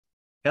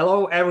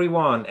Hello,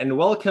 everyone, and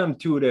welcome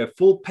to the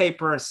Full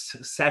Papers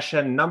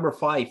session number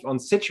 5 on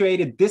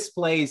situated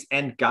displays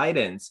and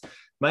guidance.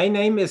 My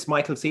name is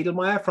Michael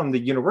Sedelmeier from the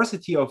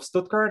University of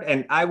Stuttgart,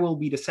 and I will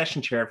be the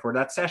session chair for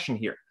that session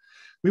here.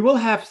 We will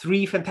have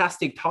 3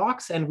 fantastic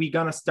talks, and we're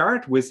going to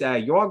start with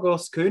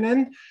Jorgos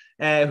Coenen,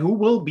 who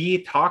will be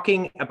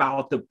talking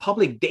about the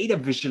public data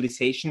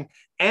visualization,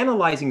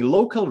 analyzing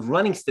local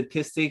running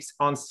statistics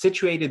on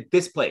situated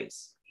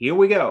displays. Here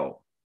we go.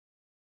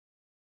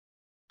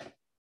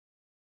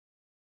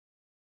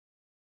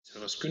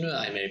 Jorgos Coenen.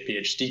 I'm a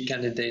PhD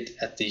candidate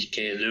at the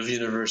KU Leuven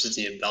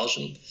University in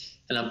Belgium,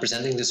 and I'm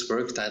presenting this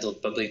work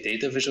titled Public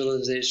Data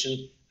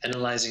Visualization,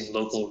 Analyzing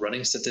Local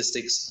Running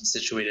Statistics on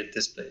Situated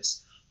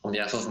Displays, on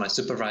behalf of my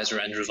supervisor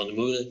Andrew van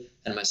Moere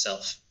and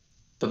myself.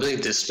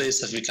 Public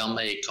displays have become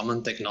a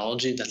common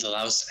technology that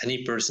allows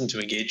any person to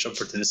engage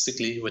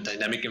opportunistically with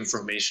dynamic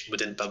information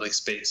within public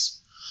space.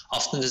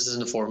 Often this is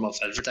in the form of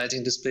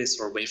advertising displays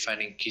or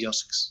wayfinding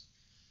kiosks.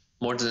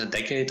 More than a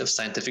decade of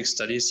scientific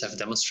studies have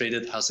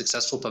demonstrated how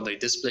successful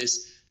public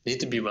displays need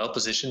to be well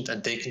positioned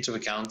and take into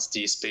account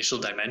the spatial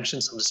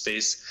dimensions of the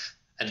space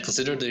and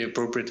consider the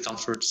appropriate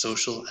comfort,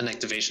 social, and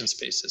activation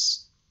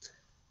spaces.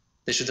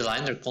 They should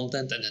align their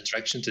content and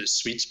interaction to the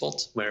sweet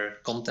spot where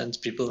content,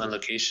 people, and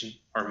location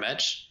are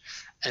matched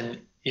and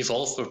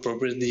evolve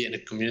appropriately in a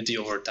community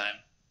over time.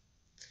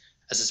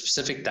 As a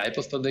specific type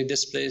of public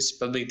displays,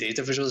 public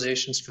data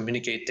visualizations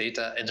communicate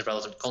data in the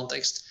relevant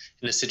context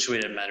in a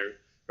situated manner,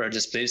 where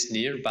displays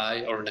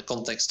nearby or in the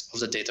context of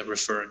the data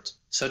referent.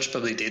 Such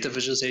public data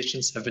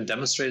visualizations have been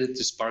demonstrated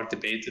to spark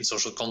debate in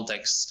social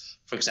contexts,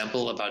 for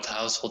example, about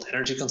household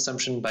energy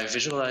consumption by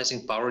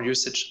visualizing power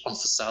usage on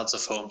facades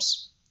of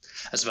homes,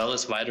 as well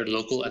as wider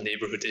local and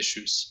neighborhood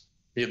issues.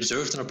 We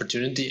observed an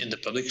opportunity in the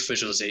public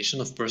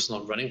visualization of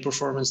personal running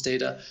performance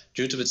data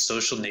due to its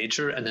social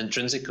nature and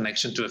intrinsic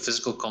connection to a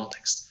physical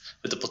context,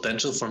 with the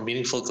potential for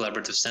meaningful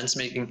collaborative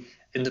sense-making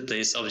in the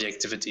place of the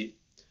activity.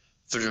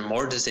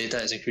 Furthermore, this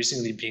data is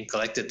increasingly being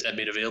collected and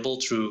made available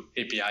through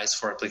APIs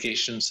for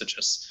applications such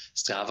as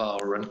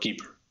Strava or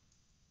Runkeeper.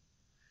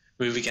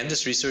 We began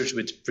this research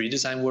with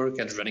pre-design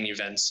work at running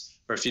events,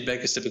 where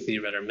feedback is typically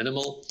rather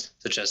minimal,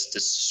 such as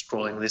this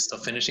scrolling list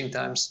of finishing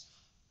times,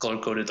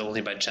 color-coded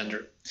only by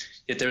gender.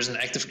 Yet there is an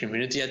active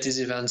community at these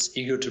events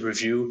eager to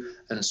review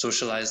and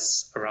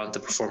socialize around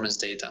the performance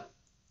data,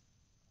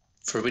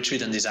 for which we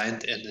then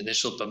designed an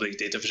initial public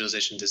data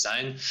visualization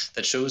design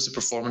that shows the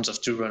performance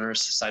of 2 runners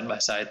side by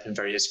side in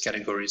various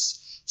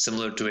categories,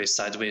 similar to a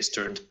sideways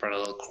turned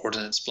parallel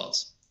coordinates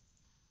plot.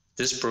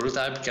 This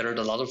prototype gathered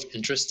a lot of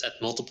interest at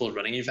multiple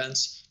running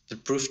events,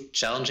 but proved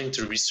challenging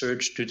to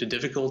research due to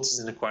difficulties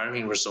in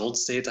acquiring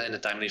results data in a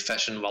timely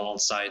fashion while on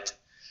site,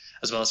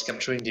 as well as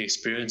capturing the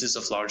experiences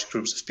of large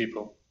groups of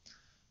people,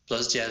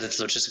 plus the added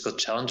logistical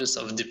challenges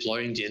of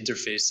deploying the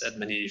interface at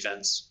many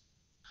events.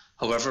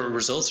 However,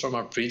 results from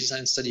our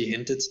pre-design study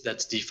hinted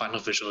that the final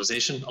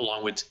visualization,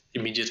 along with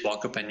immediate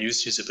walk-up and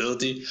use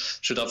usability,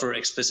 should offer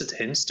explicit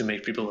hints to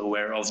make people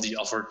aware of the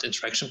offered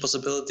interaction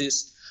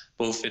possibilities,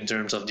 both in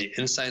terms of the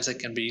insights that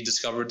can be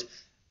discovered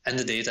and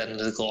the data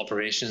analytical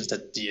operations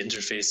that the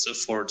interface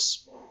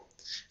affords.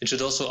 It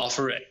should also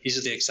offer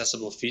easily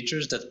accessible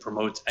features that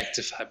promote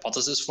active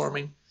hypothesis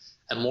forming,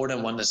 and more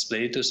than one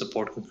display to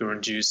support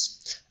concurrent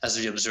use, as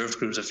we observed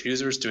groups of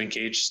users to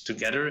engage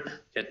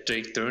together, yet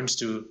take turns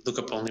to look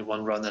up only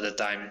one run at a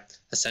time,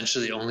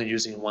 essentially only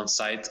using one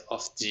side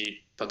of the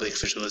public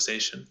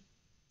visualization.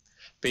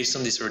 Based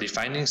on these early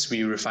findings,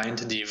 we refined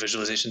the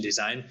visualization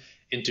design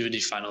into the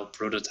final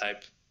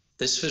prototype.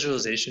 This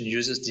visualization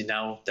uses the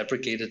now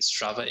deprecated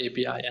Strava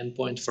API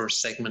endpoint for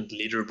segment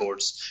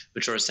leaderboards,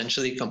 which are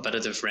essentially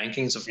competitive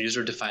rankings of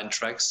user-defined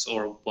tracks,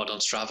 or what on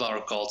Strava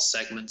are called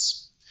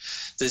segments.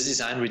 This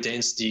design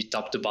retains the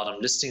top-to-bottom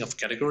listing of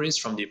categories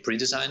from the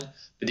pre-design,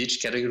 but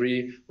each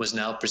category was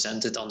now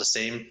presented on the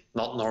same,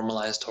 not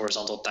normalized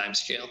horizontal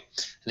timescale,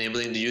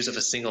 enabling the use of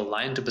a single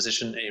line to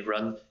position a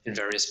run in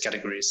various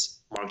categories,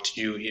 marked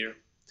U here.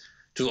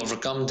 To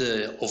overcome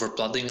the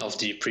overplotting of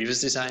the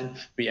previous design,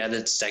 we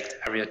added stacked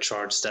area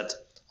charts that,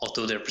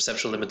 although their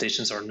perceptual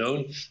limitations are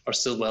known, are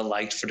still well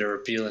liked for their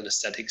appeal and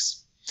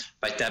aesthetics.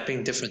 By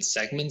tapping different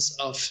segments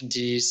of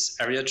these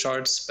area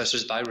charts,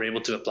 passersby were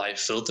able to apply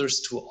filters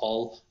to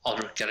all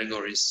other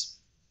categories,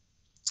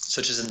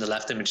 such as in the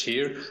left image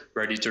here,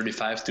 where the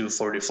 35 to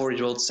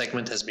 44-year-old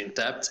segment has been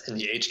tapped in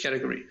the age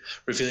category,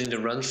 revealing the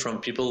run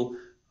from people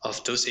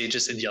of those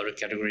ages in the other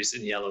categories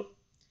in yellow.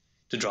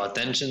 To draw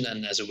attention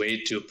and as a way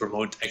to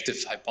promote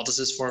active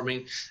hypothesis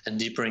forming and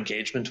deeper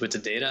engagement with the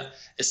data,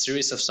 a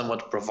series of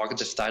somewhat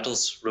provocative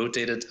titles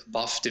rotated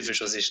above the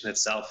visualization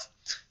itself,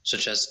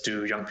 such as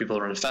 "Do Young People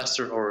Run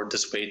Faster?" or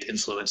 "Does Weight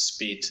Influence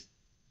Speed?"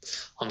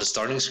 On the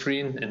starting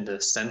screen in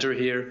the center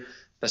here,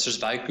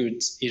 passersby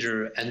could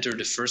either enter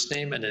the first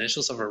name and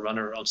initials of a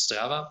runner on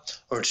Strava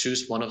or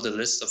choose one of the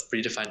list of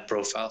predefined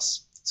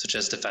profiles, such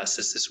as the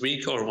fastest this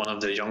week or one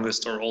of the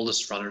youngest or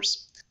oldest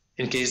runners,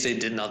 in case they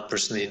did not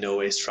personally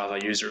know a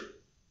Strava user.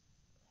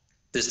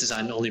 This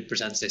design only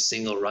presents a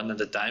single run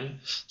at a time,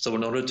 so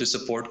in order to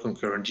support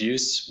concurrent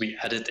use, we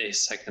added a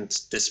second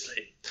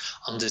display.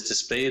 On this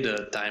display,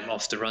 the time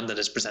of the run that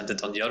is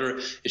presented on the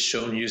other is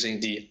shown using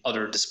the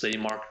other display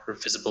marker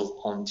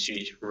visible on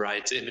the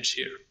right image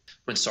here.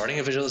 When starting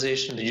a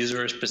visualization, the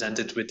user is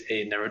presented with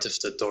a narrative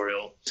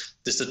tutorial.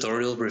 This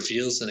tutorial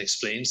reveals and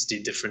explains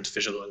the different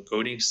visual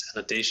encodings,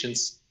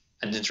 annotations,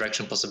 and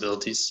interaction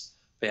possibilities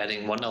by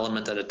adding one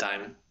element at a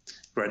time,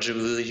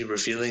 gradually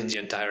revealing the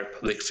entire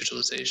public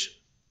visualization.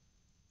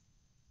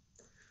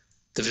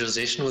 The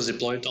visualization was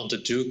deployed onto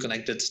two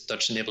connected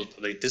touch-enabled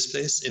public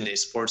displays in a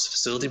sports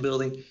facility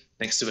building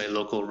next to a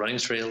local running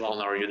trail on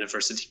our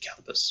university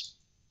campus.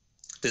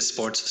 This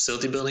sports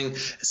facility building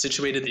is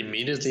situated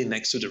immediately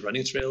next to the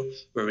running trail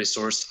where we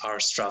sourced our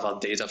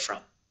Strava data from.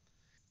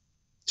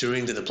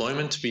 During the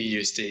deployment, we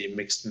used a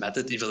mixed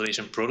method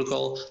evaluation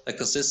protocol that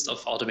consists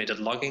of automated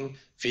logging,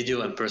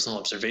 video and personal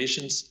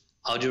observations,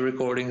 audio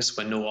recordings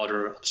when no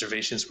other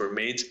observations were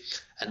made,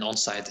 and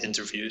on-site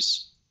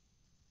interviews.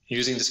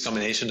 Using this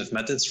combination of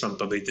methods from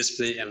public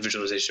display and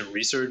visualization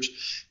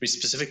research, we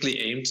specifically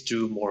aimed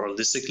to more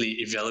holistically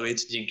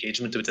evaluate the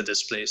engagement with the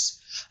displays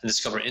and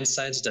discover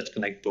insights that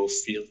connect both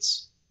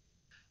fields.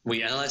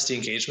 We analyzed the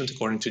engagement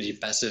according to the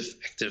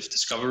passive-active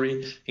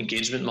discovery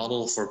engagement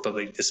model for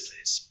public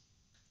displays.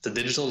 The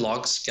digital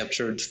logs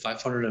captured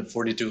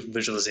 542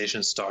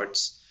 visualization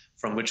starts,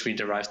 from which we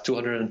derived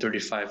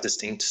 235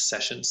 distinct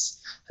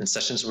sessions, and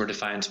sessions were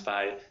defined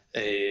by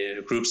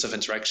groups of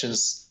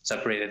interactions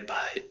separated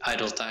by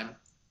idle time.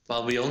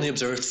 While we only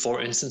observed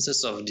 4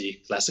 instances of the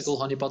classical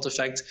honeypot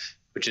effect,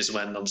 which is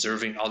when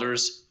observing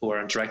others who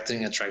are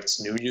interacting attracts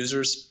new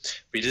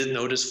users, we did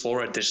notice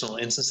 4 additional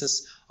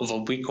instances of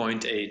what we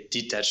coined a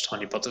detached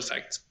honeypot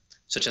effect,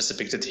 such as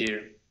depicted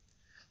here.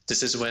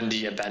 This is when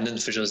the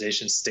abandoned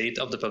visualization state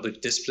of the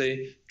public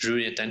display drew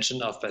the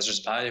attention of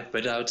passersby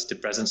without the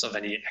presence of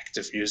any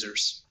active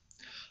users.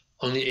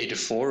 Only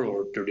 84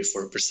 or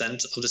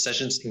 34% of the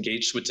sessions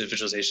engaged with the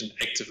visualization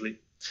actively.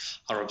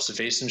 Our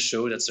observations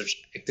show that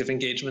such active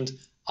engagement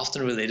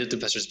often related to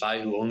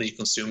passersby who only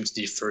consumed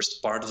the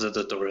first part of the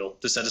tutorial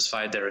to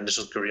satisfy their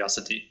initial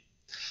curiosity.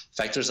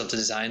 Factors of the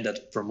design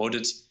that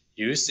promoted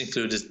use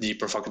included the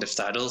provocative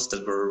titles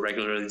that were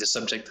regularly the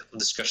subject of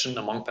discussion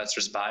among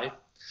passersby,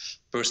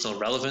 personal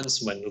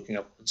relevance when looking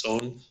up one's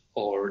own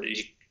or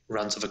the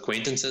runs of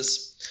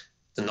acquaintances,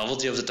 the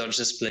novelty of the touch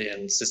display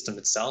and system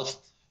itself,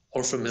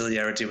 or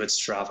familiarity with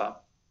Strava.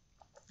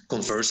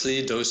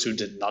 Conversely, those who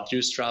did not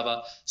use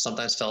Strava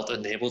sometimes felt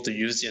unable to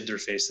use the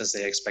interface as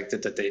they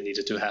expected that they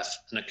needed to have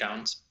an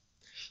account.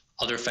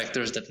 Other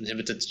factors that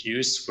inhibited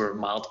use were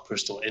mild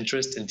personal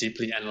interest in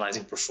deeply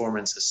analyzing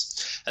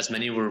performances, as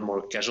many were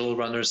more casual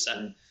runners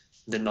and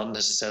did not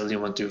necessarily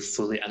want to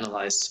fully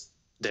analyze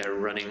their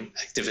running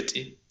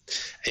activity.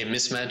 A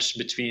mismatch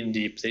between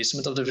the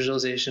placement of the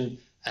visualization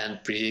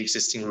and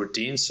pre-existing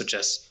routines, such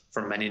as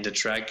for many the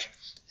track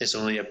is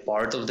only a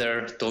part of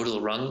their total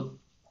run,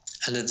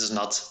 and it does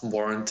not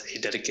warrant a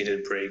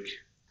dedicated break.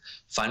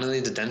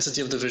 Finally, the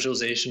density of the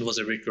visualization was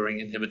a recurring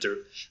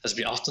inhibitor, as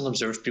we often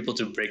observed people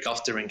to break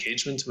off their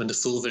engagement when the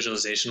full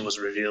visualization was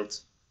revealed.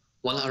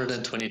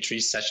 123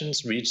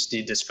 sessions reached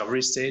the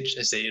discovery stage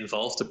as they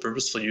involved the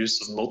purposeful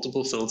use of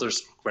multiple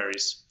filters or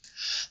queries.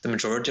 The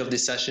majority of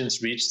these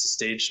sessions reached the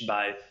stage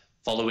by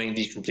following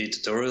the complete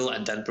tutorial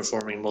and then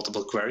performing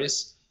multiple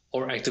queries,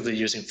 or actively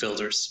using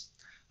filters.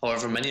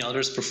 However, many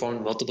others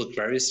performed multiple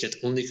queries yet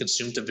only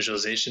consumed the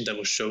visualization that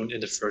was shown in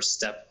the first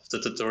step of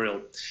the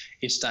tutorial,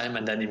 each time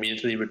and then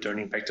immediately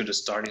returning back to the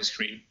starting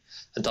screen,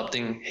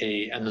 adopting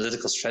an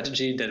analytical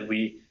strategy that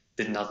we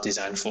did not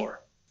design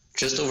for.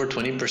 Just over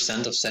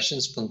 20% of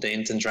sessions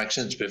contained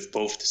interactions with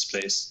both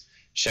displays.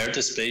 Shared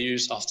display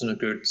use often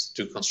occurred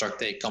to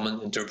construct a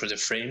common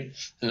interpretive frame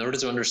in order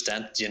to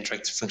understand the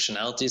interactive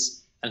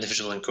functionalities and the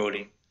visual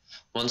encoding.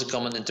 Once a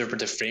common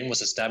interpretive frame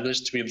was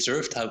established, we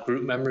observed how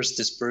group members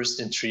dispersed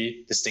in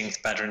 3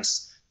 distinct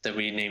patterns that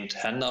we named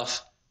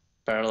handoff,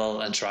 parallel,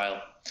 and trial.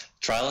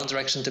 Trial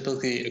interaction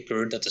typically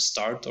occurred at the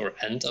start or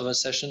end of a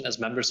session as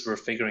members were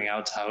figuring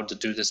out how the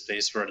 2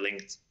 displays were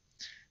linked.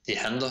 The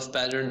handoff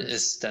pattern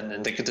is then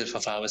indicative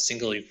of how a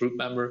single group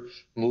member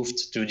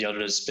moved to the other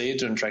display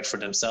to interact for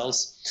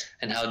themselves,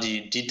 and how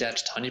the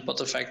detached honeypot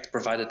effect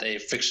provided a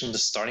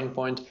frictionless starting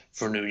point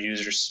for new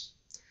users.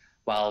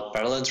 While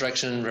parallel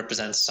interaction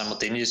represents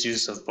simultaneous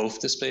use of both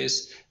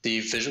displays, the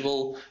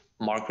visual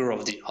marker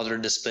of the other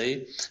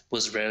display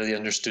was rarely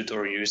understood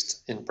or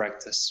used in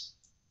practice.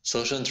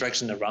 Social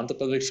interaction around the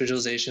public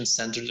visualization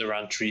centered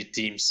around 3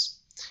 themes.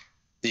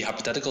 The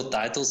hypothetical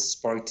titles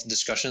sparked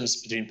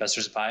discussions between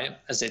passersby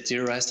as they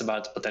theorized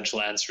about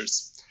potential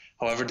answers.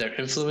 However, their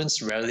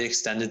influence rarely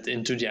extended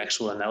into the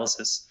actual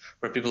analysis,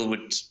 where people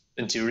would,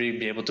 in theory,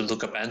 be able to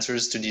look up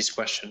answers to these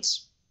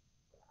questions.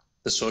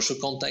 The social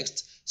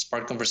context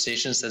sparked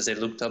conversations as they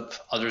looked up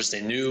others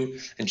they knew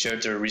and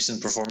shared their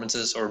recent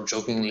performances or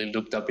jokingly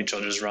looked up each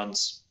other's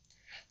runs.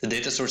 The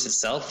data source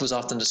itself was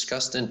often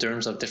discussed in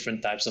terms of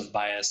different types of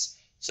bias,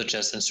 such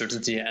as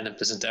uncertainty and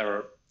implicit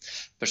error.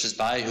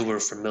 Passersby who were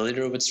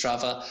familiar with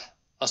Strava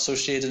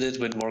associated it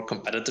with more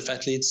competitive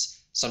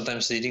athletes,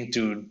 sometimes leading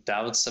to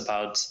doubts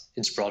about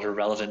its broader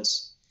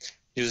relevance.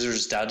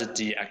 Users doubted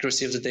the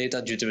accuracy of the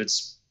data due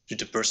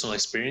to personal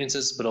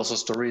experiences, but also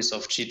stories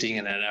of cheating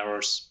and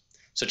errors,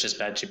 such as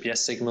bad GPS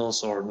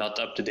signals or not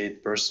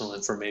up-to-date personal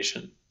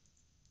information.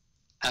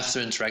 After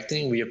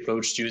interacting, we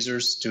approached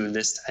users to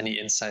list any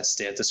insights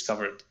they had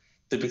discovered.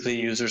 Typically,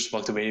 users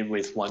walked away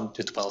with 1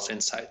 to 12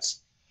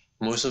 insights.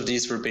 Most of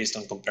these were based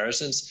on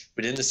comparisons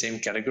within the same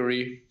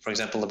category, for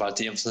example, about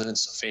the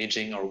influence of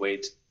aging or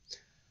weight.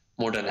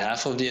 More than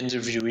half of the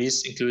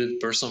interviewees included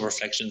personal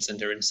reflections in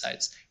their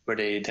insights, where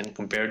they then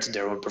compared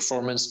their own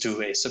performance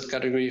to a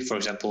subcategory, for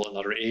example,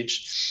 another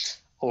age,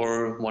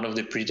 or one of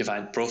the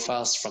predefined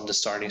profiles from the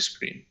starting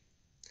screen.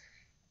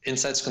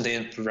 Insights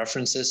contained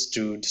references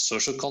to the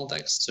social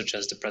context, such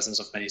as the presence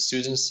of many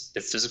students,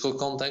 the physical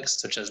context,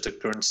 such as the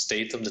current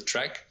state of the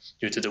track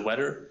due to the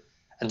weather,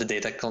 and the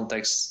data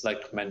context,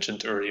 like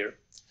mentioned earlier.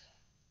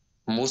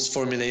 Most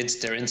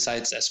formulate their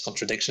insights as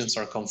contradictions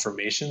or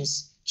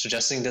confirmations,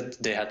 suggesting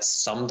that they had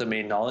some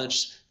domain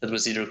knowledge that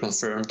was either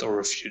confirmed or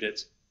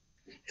refuted.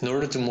 In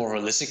order to more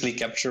holistically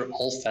capture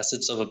all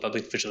facets of a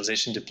public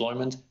visualization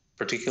deployment,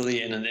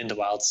 particularly in an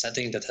in-the-wild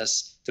setting that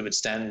has to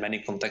withstand many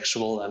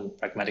contextual and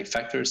pragmatic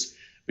factors,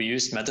 we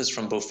used methods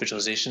from both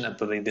visualization and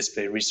public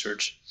display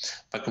research.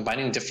 By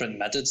combining different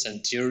methods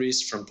and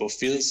theories from both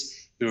fields,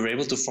 we were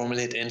able to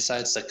formulate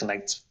insights that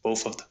connect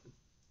both of them.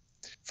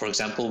 For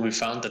example, we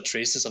found that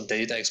traces of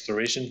data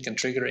exploration can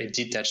trigger a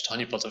detached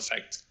honeypot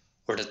effect,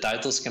 or that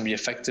titles can be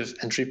effective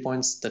entry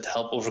points that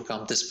help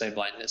overcome display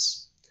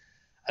blindness.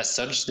 As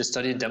such, the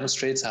study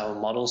demonstrates how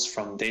models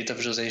from data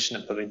visualization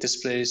and public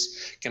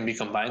displays can be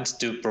combined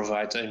to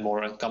provide a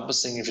more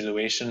encompassing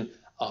evaluation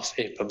of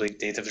a public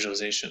data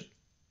visualization.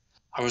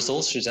 Our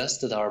results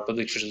suggest that our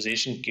public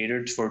visualization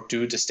catered for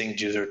two distinct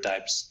user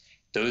types: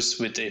 those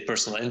with a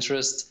personal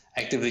interest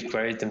actively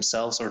queried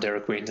themselves or their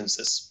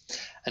acquaintances,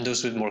 and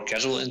those with more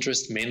casual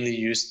interest mainly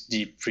used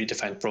the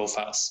predefined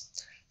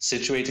profiles,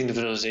 situating the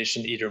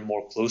visualization either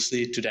more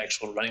closely to the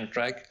actual running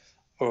track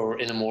or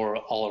in a more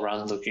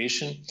all-around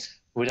location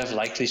would have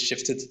likely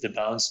shifted the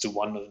balance to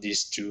one of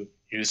these two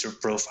user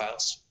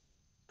profiles.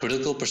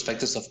 Critical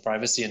perspectives of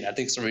privacy and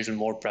ethics are even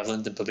more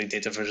prevalent in public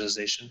data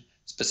visualization,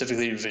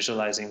 specifically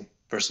visualizing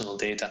personal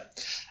data.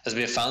 As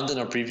we have found in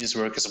our previous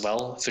work as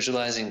well,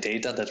 visualizing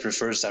data that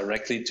refers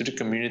directly to the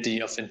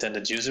community of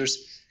intended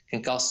users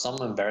can cause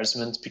some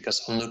embarrassment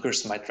because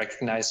onlookers might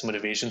recognize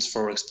motivations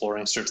for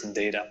exploring certain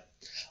data.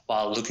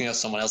 While looking at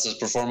someone else's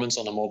performance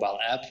on a mobile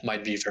app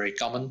might be very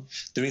common,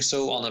 doing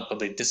so on a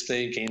public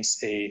display gains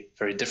a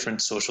very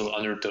different social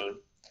undertone.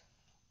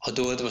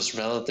 Although it was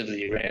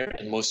relatively rare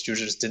and most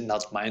users did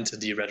not mind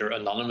the rather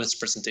anonymous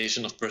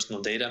presentation of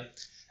personal data,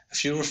 a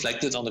few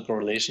reflected on the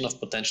correlation of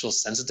potential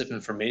sensitive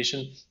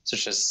information,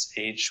 such as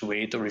age,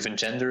 weight, or even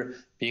gender,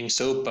 being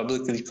so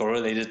publicly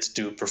correlated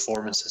to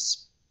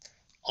performances.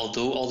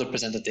 Although all the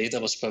presented data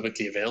was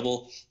publicly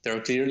available, there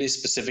are clearly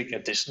specific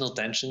additional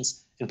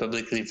tensions in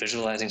publicly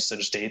visualizing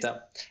such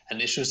data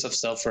and issues of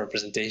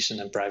self-representation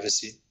and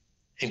privacy.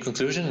 In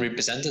conclusion, we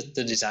presented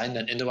the design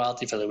and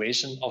in-the-wild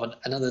evaluation of an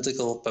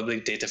analytical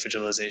public data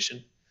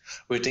visualization.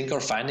 We think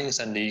our findings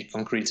and the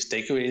concrete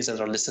takeaways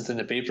that are listed in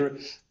the paper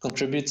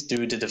contribute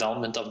to the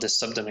development of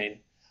this subdomain.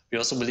 We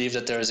also believe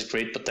that there is a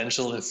great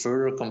potential in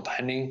further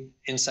combining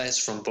insights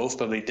from both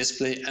public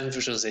display and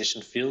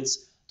visualization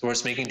fields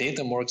towards making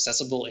data more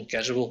accessible in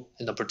casual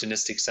and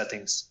opportunistic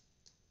settings,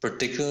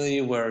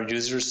 particularly where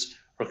users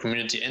or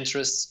community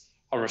interests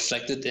are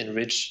reflected in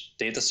rich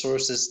data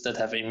sources that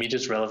have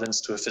immediate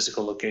relevance to a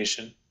physical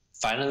location.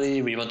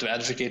 Finally, we want to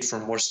advocate for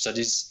more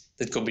studies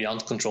that go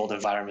beyond controlled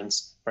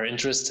environments, where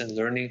interest in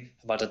learning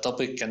about a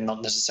topic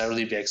cannot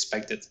necessarily be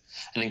expected,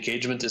 and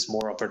engagement is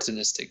more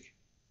opportunistic.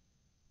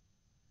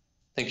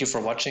 Thank you for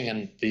watching,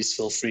 and please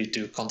feel free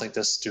to contact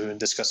us to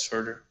discuss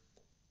further.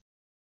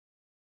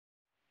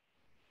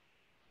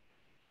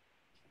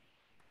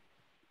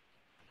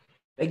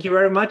 Thank you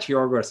very much,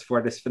 Jorgos,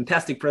 for this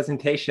fantastic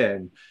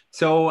presentation.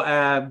 So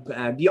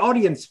the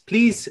audience,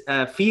 please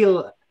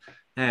feel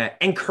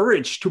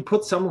encouraged to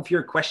put some of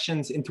your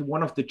questions into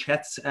one of the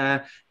chats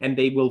and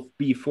they will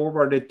be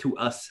forwarded to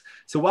us.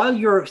 So while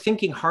you're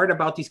thinking hard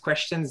about these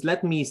questions,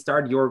 let me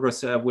start,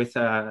 Jorgos, with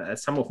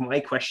some of my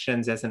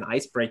questions as an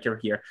icebreaker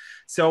here.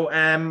 So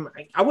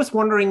I was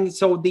wondering,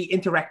 so the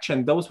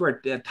interaction, those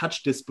were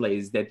touch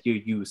displays that you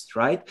used,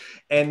 right?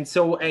 And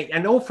so I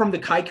know from the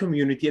Kai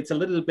community, it's a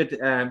little bit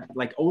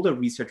like older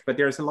research, but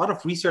there's a lot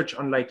of research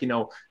on like, you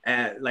know,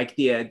 like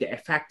the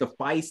effect of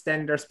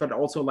bystanders, but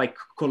also like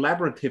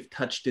collaborative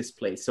touch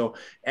display. So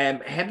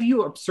have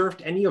you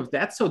observed any of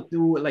that? So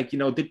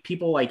did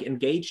people like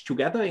engage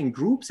together in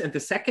groups? And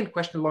the second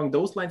question along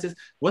those lines is,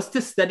 was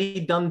this study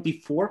done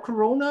before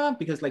Corona?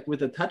 Because like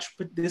with a touch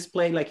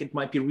display, like it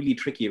might be really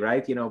tricky,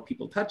 right? You know,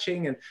 people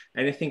touching and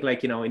I think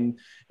like, you know, in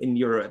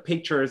your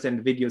pictures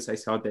and videos, I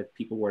saw that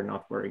people were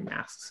not wearing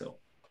masks. So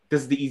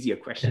this is the easier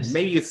question. Yes.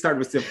 Maybe you start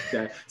with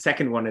the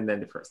second one and then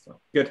the first one.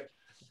 Good.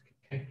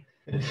 Okay.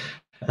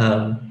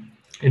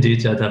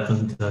 Indeed, yeah, it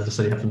happened. The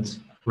study happened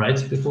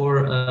right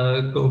before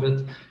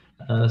COVID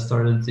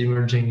started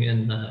emerging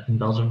in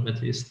Belgium,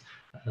 at least.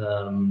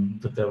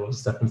 But there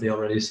was definitely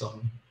already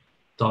some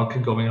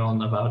talk going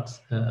on about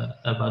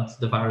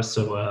the virus.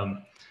 So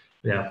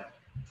yeah,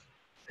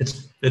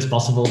 it's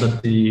possible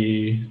that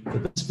the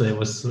display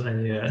was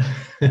a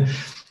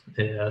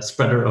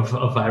spreader of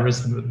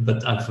virus,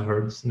 but I've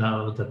heard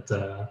now that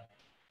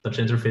Dutch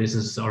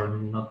interfaces are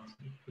not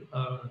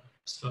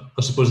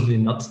are supposedly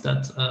not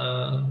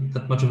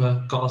that much of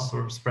a cause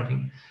for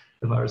spreading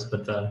the virus.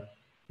 But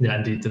yeah,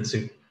 indeed, that's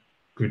a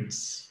good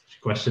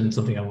question.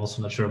 Something I'm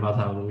also not sure about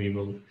how we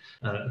will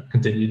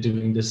continue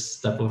doing this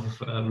type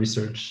of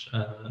research.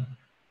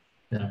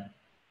 Yeah,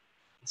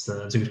 it's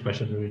a good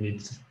question. We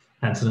need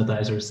hand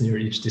sanitizers near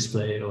each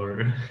display,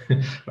 or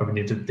or we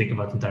need to think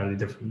about entirely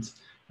different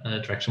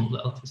interaction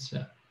modalities.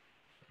 Yeah.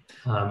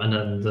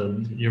 And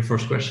then your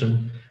first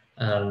question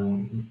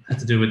had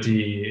to do with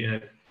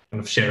the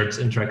kind of shared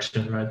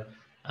interaction, right?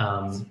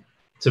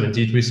 So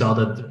indeed, we saw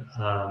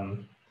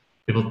that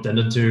people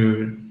tended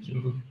to,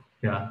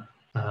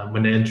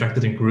 when they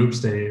interacted in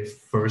groups, they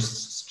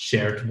first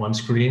shared one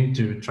screen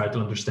to try to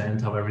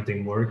understand how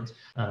everything worked.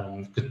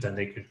 Then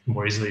they could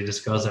more easily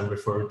discuss and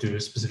refer to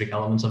specific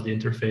elements of the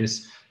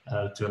interface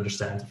to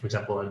understand, for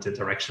example, the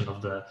direction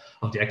of the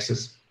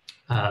axis.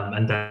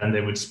 And then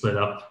they would split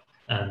up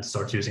and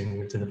start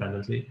using it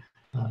independently.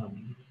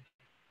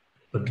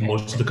 But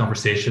most of the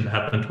conversation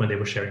happened when they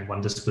were sharing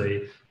one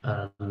display,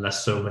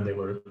 less so when they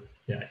were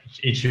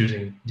each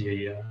using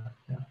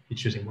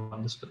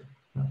one display.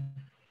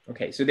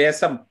 Okay, so there's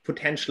some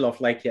potential of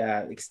like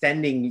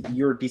extending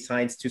your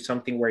designs to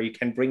something where you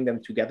can bring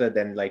them together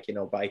then, like, you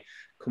know, by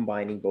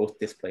combining both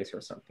displays or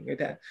something like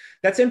that.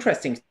 That's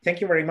interesting. Thank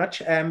you very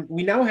much.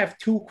 We now have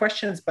two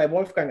questions by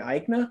Wolfgang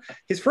Eigner.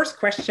 His first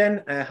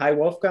question, hi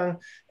Wolfgang,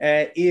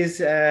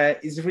 is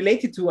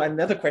related to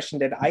another question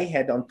that I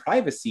had on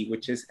privacy,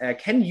 which is,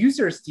 can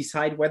users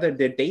decide whether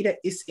their data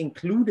is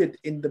included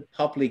in the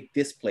public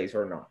displays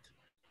or not?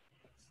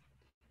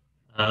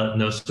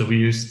 No, so we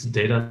used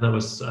data that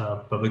was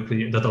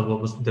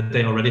that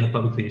they already have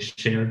publicly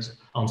shared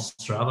on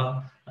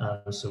Strava.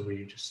 So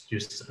we just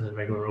used a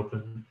regular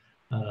open,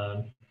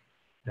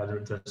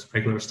 the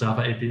regular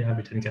Strava API.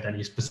 We didn't get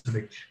any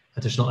specific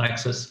additional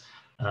access.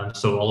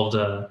 So all of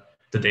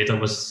the data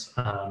was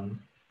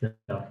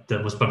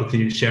that was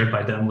publicly shared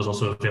by them was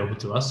also available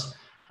to us.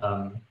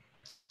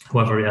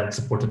 However, yeah, it's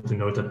important to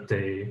note that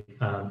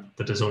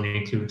that this only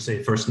includes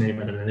a first name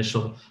and an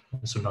initial,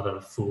 so not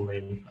a full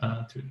name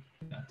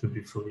to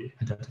be fully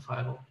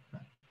identifiable.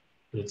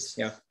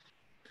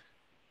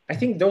 I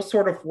think those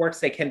sort of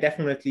works, they can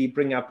definitely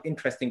bring up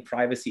interesting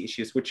privacy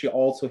issues, which you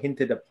also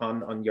hinted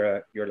upon on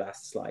your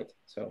last slide.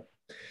 So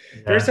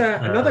there's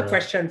another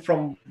question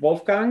from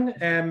Wolfgang.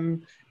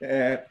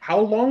 How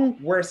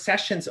long were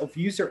sessions of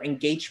user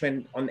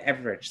engagement on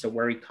average? So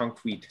very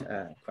concrete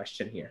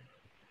question here.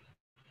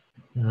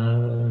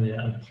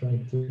 I'm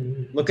trying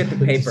to look at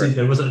the paper.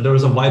 There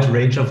was a wide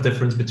range of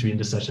difference between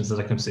the sessions, that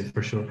I can say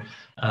for sure.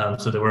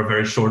 So there were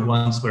very short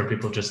ones where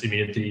people just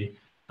immediately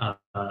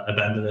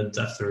abandoned it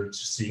after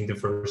seeing the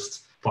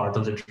first part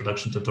of the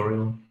introduction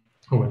tutorial,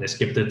 or when they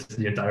skipped it,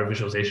 the entire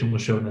visualization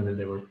was shown, and then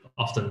they were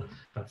often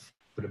kind of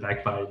put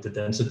back by the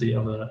density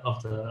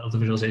of the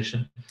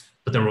visualization.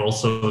 But there were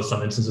also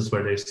some instances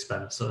where they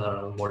spent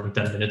more than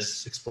 10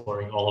 minutes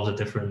exploring all of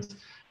the different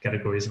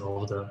categories and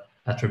all of the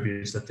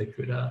attributes that they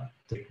could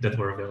that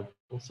were available.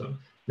 So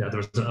yeah, there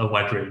was a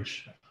wide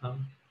range.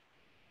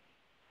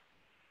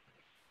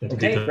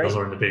 Details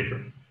are in the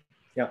paper.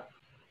 Yeah.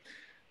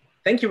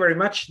 Thank you very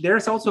much.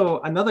 There's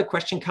also another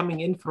question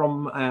coming in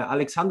from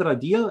Alexandra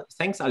Deal.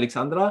 Thanks,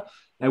 Alexandra.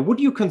 Would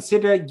you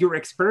consider your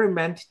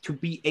experiment to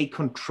be a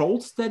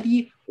controlled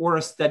study or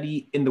a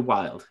study in the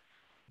wild?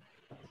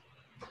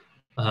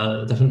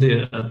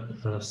 Definitely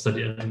a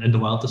study in the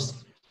wild.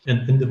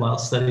 In the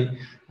wild study,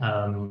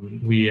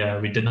 we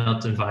did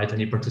not invite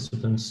any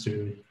participants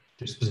to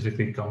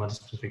specifically come at a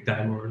specific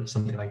time or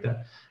something like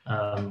that.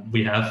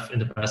 We have in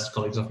the past,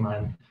 colleagues of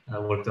mine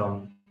worked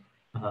on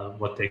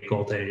what they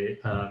called a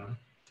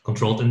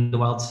controlled in the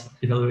wild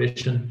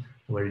evaluation,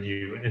 where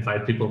you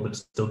invite people but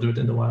still do it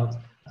in the wild.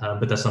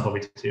 But that's not what we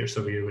did here.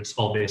 So it's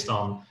all based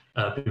on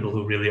people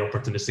who really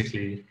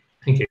opportunistically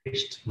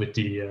engaged with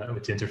the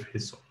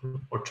interface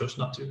or chose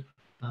not to.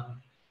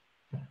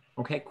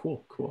 Okay,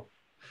 cool.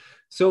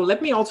 So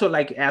let me also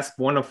ask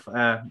one of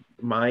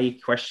my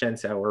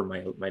questions, or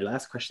my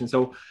last question.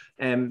 So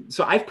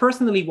I've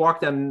personally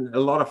worked on a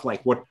lot of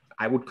what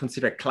I would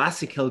consider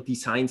classical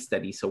design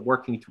studies. So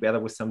working together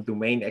with some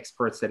domain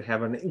experts that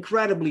have an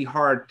incredibly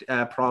hard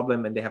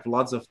problem, and they have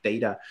lots of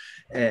data.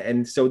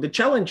 And so the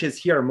challenges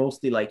here are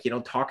mostly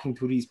talking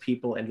to these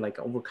people and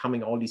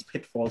overcoming all these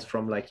pitfalls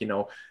from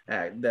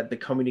the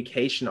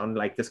communication on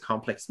this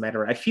complex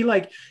matter. I feel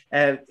like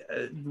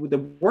the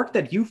work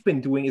that you've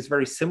been doing is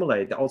very similar.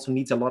 It also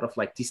needs a lot of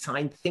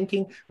design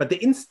thinking, but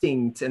the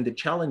instincts and the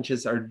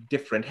challenges are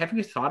different. Have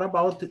you thought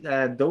about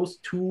those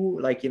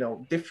two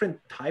different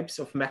types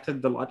of methodological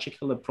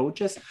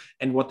approaches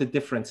and what the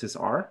differences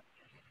are?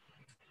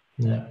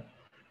 Yeah,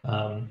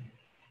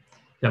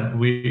 Yeah,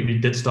 we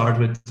did start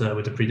with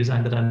the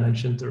pre-design that I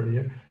mentioned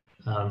earlier.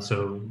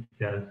 So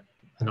yeah,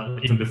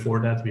 and even before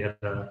that, we had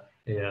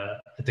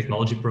a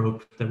technology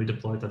probe that we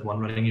deployed at one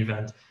running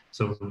event.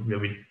 So yeah,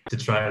 we did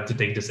try to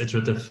take this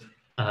iterative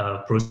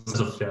process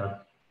of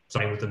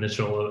starting with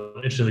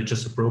initially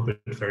just a probe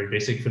with very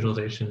basic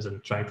visualizations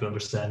and trying to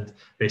understand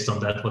based on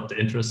that what the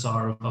interests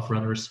are of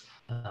runners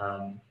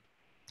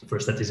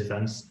first at these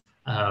events.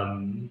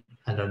 And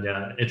then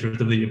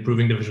iteratively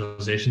improving the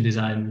visualization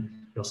design.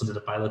 We also did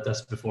a pilot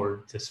test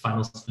before this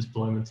final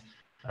deployment.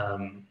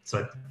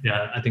 So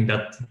yeah, I think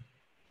that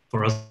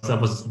for us, that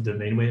was the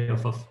main way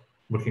of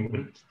working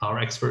with our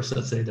experts,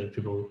 let's say, that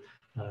people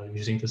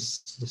using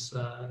this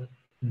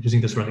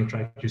running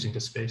track, using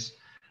this space.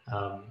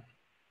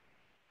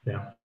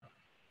 Yeah.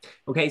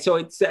 Okay, so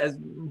it's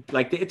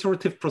like the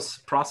iterative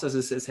process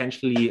is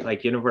essentially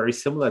like, very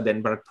similar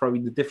then, but probably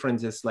the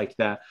difference is like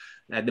the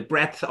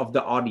breadth of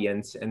the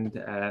audience and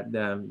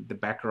the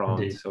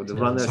background. Indeed. So the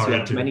runners, you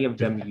have many of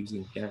them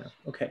using. Yeah.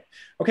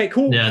 Okay,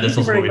 cool. Yeah, that's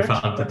also what we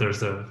found, that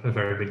there's a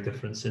very big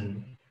difference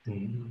in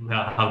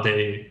how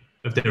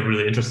if they're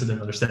really interested in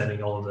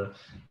understanding all of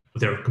if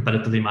they're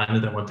competitively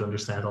minded and want to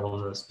understand all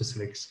of the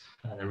specifics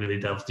and really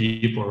delve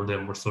deep, or they're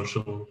more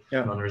social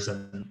runners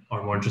and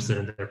are more interested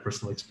in their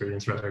personal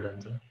experience rather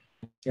than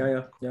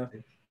yeah.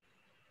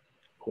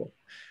 Cool.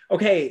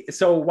 Okay,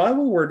 so while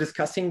we were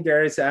discussing,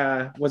 there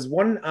was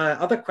one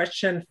other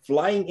question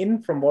flying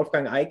in from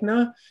Wolfgang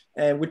Eigner,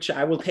 which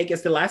I will take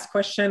as the last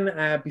question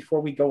before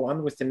we go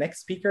on with the next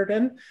speaker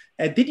then.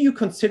 Did you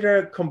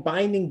consider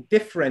combining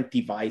different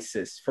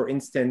devices, for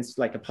instance,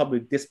 like a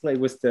public display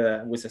with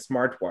a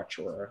smartwatch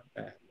or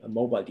a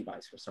mobile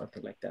device or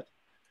something like that?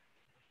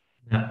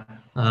 Yeah,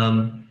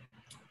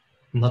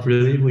 not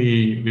really.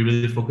 We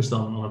really focused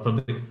on a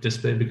public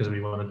display because we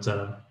wanted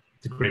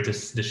to create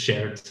this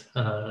shared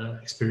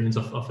experience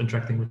of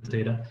interacting with the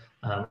data.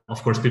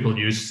 Of course, people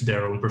use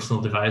their own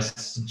personal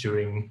device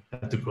during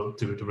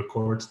to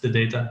record the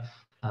data,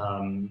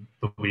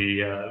 but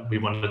we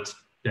wanted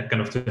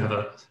kind of to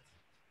have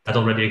that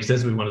already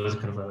exists. We wanted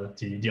kind of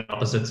the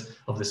opposite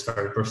of this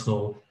very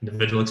personal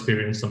individual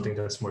experience, something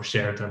that's more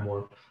shared and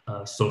more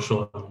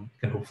social, and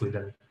can hopefully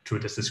then through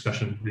this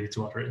discussion lead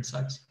to other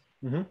insights.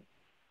 Mm-hmm.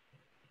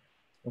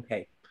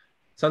 Okay,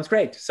 sounds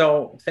great.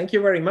 So thank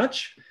you very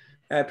much.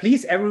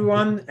 Please,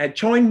 everyone,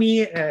 join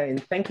me in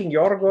thanking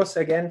Jorgos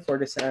again for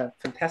this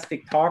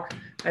fantastic talk.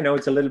 I know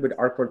it's a little bit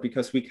awkward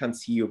because we can't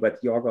see you,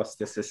 but Jorgos,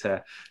 this is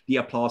the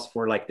applause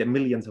for like the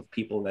millions of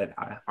people that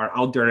are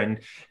out there and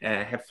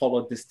have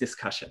followed this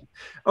discussion.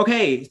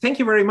 Okay, thank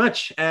you very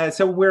much.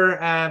 So we're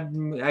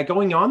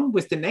going on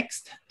with the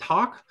next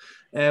talk,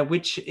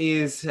 which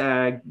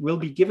will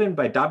be given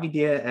by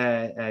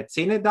Davide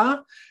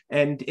Ceneda,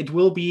 and it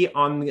will be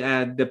on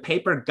the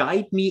paper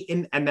Guide Me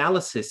in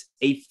Analysis,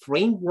 a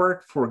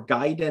framework for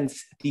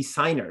guidance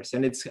designers.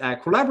 And it's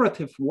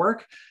collaborative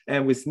work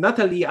with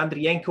Natalia,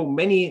 Andrienko,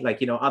 many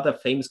other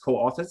famous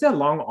co-authors. They're a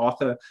long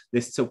author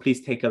list, so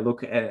please take a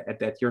look at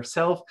that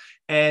yourself.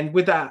 And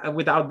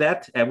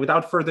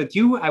without further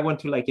ado, I want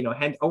to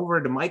hand over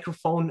the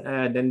microphone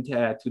then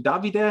to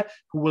Davide,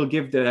 who will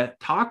give the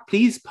talk.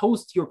 Please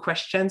post your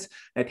questions.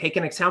 Take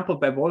an example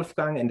by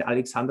Wolfgang and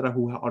Alexandra,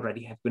 who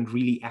already have been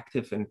really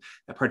active in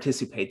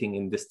participating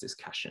in this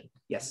discussion.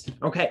 Yes.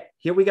 Okay,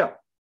 here we go.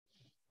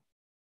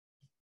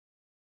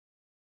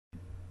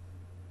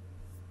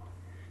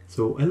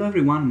 So hello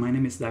everyone, my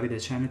name is Davide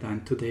Ceneda,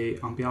 and today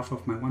on behalf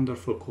of my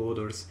wonderful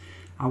co-authors,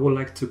 I would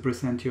like to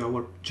present you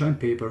our joint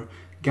paper,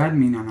 Guide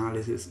Me in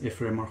Analysis, a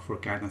framework for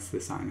guidance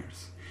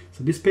designers.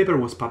 So this paper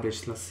was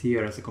published last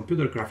year as a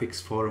Computer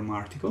Graphics Forum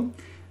article,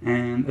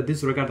 and at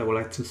this regard I would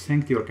like to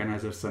thank the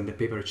organizers and the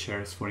paper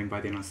chairs for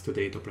inviting us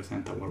today to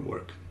present our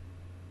work.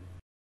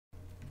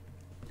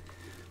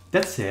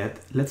 That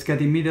said, let's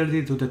get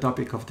immediately to the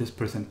topic of this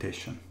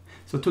presentation.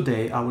 So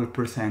today I will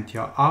present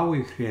you how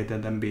we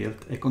created and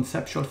built a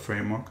conceptual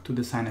framework to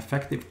design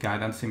effective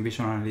guidance in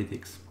visual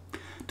analytics.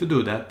 To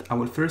do that, I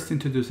will first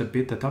introduce a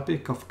bit the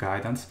topic of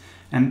guidance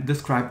and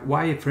describe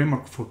why a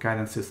framework for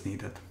guidance is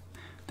needed.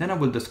 Then I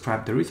will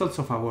describe the results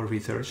of our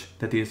research,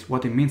 that is,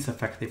 what it means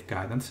effective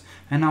guidance,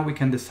 and how we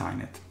can design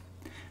it.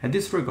 At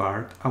this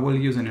regard, I will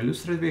use an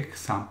illustrative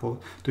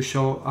example to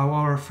show how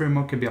our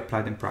framework can be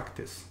applied in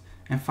practice.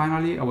 And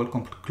finally, I will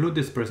conclude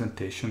this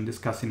presentation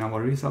discussing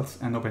our results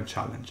and open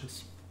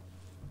challenges.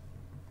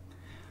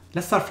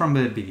 Let's start from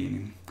the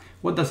beginning.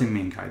 What does it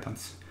mean,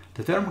 guidance?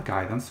 The term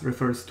guidance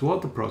refers to all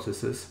the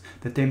processes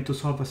that aim to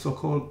solve a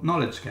so-called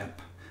knowledge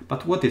gap.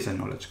 But what is a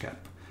knowledge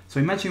gap?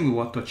 So imagine we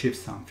want to achieve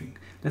something.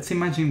 Let's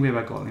imagine we have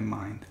a goal in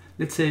mind.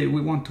 Let's say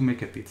we want to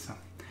make a pizza.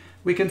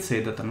 We can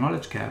say that the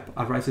knowledge gap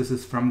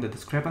arises from the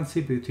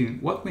discrepancy between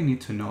what we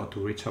need to know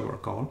to reach our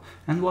goal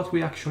and what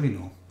we actually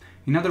know.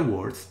 In other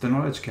words, the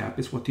knowledge gap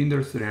is what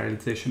hinders the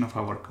realization of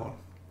our goal.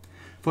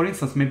 For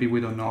instance, maybe we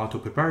don't know how to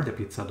prepare the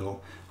pizza dough,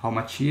 how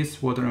much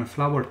cheese, water and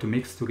flour to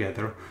mix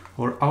together,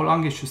 or how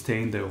long it should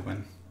stay in the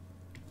oven.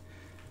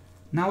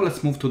 Now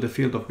let's move to the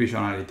field of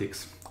visual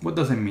analytics. What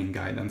does it mean,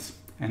 guidance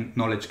and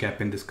knowledge gap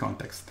in this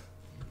context?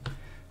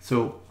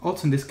 So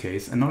also in this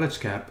case, a knowledge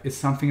gap is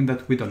something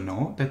that we don't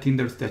know that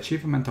hinders the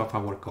achievement of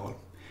our goal.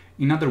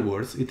 In other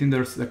words, it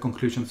hinders the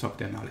conclusions of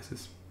the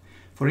analysis.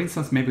 For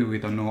instance, maybe we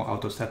don't know how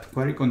to set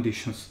query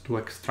conditions to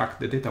extract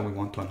the data we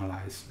want to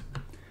analyze.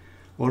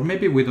 Or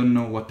maybe we don't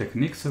know what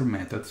techniques or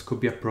methods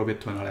could be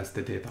appropriate to analyze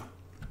the data.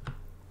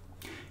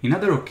 In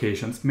other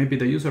occasions, maybe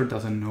the user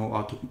doesn't know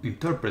how to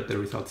interpret the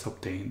results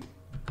obtained.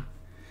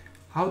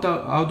 How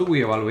do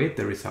we evaluate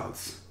the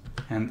results?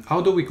 And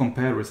how do we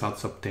compare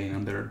results obtained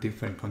under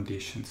different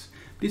conditions?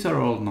 These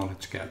are all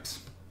knowledge gaps.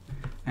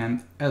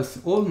 And as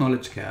all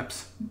knowledge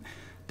gaps,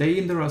 they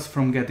hinder us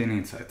from getting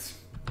insights.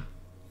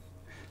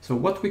 So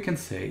what we can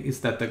say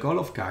is that the goal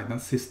of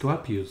guidance is to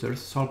help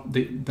users solve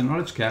the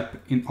knowledge gap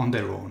on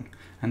their own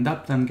and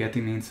help them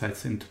getting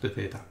insights into the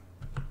data.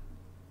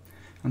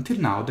 Until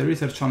now, the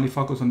research only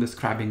focused on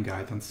describing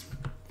guidance.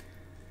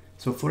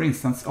 So for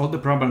instance, all the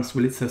problems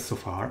we listed so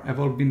far have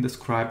all been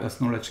described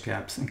as knowledge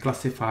gaps and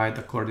classified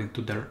according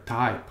to their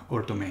type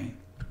or domain.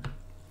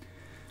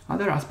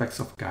 Other aspects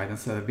of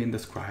guidance that have been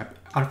described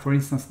are, for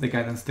instance, the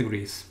guidance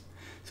degrees.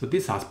 So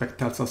this aspect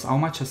tells us how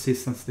much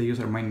assistance the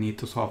user might need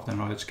to solve the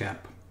knowledge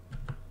gap.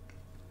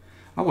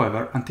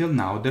 However, until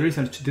now, the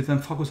research didn't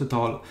focus at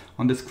all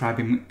on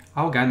describing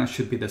how guidance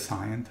should be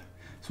designed.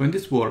 So in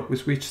this work, we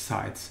switch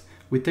sides.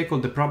 We tackle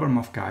the problem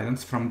of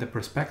guidance from the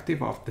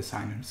perspective of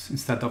designers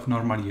instead of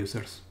normal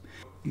users.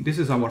 This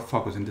is our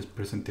focus in this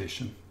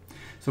presentation.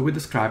 So we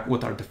describe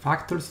what are the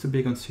factors to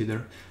be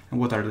considered and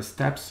what are the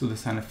steps to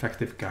design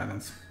effective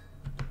guidance.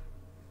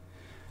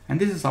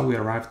 And this is how we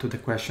arrive to the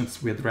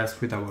questions we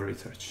addressed with our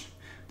research.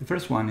 The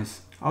first one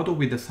is, how do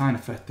we design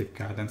effective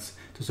guidance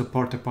to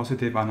support a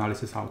positive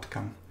analysis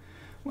outcome?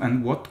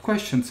 And what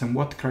questions and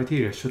what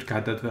criteria should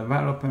guide the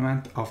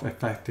development of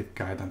effective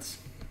guidance?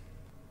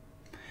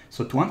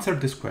 So to answer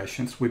these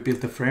questions, we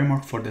built a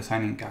framework for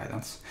designing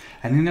guidance,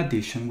 and in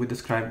addition, we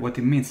describe what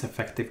it means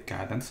effective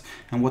guidance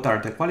and what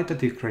are the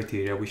qualitative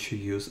criteria we should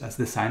use as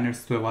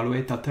designers to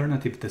evaluate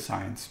alternative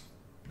designs.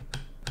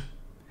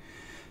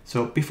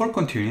 So before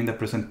continuing the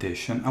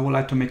presentation, I would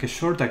like to make a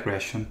short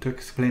digression to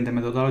explain the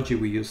methodology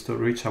we used to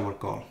reach our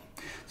goal.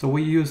 So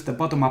we used a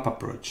bottom-up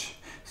approach.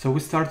 So we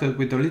started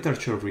with the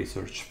literature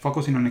research,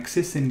 focusing on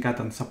existing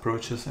guidance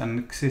approaches and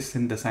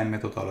existing design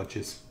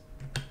methodologies.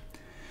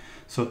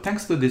 So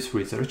thanks to this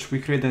research,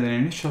 we created an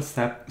initial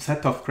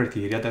set of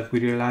criteria that we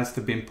realized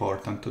to be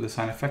important to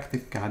design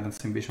effective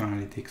guidance in visual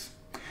analytics.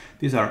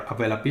 These are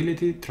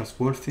availability,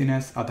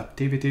 trustworthiness,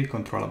 adaptivity,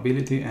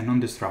 controllability, and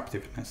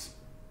non-disruptiveness.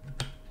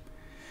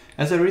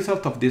 As a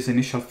result of this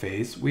initial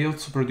phase, we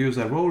also produce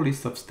a raw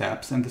list of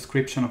steps and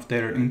description of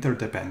their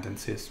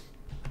interdependencies.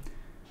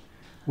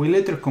 We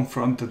later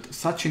confronted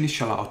such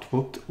initial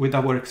output with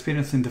our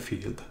experience in the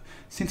field.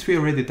 Since we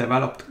already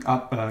developed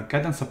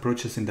guidance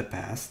approaches in the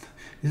past,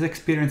 this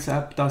experience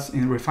helped us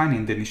in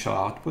refining the initial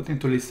output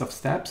into a list of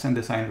steps and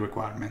design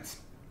requirements.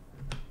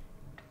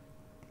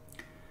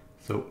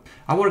 So,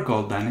 our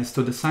goal then is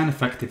to design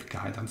effective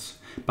guidance.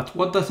 But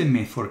what does it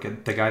mean for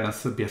the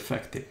guidance to be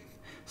effective?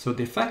 So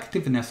the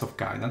effectiveness of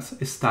guidance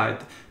is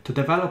tied to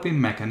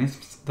developing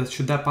mechanisms that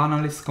should help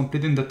analysts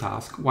completing the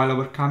task while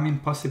overcoming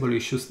possible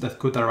issues that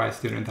could arise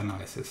during the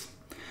analysis.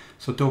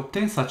 So to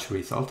obtain such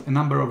result, a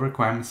number of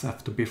requirements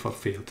have to be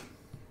fulfilled.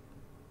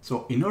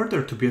 So in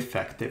order to be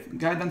effective,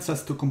 guidance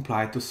has to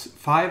comply to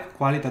 5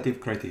 qualitative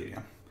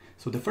criteria.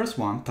 So the first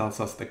one tells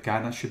us that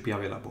guidance should be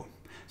available.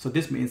 So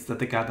this means that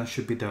the guidance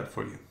should be there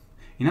for you.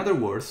 In other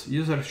words,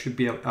 users should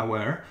be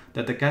aware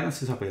that the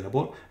guidance is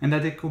available and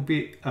that it could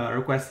be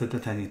requested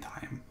at any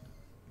time.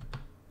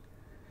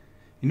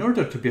 In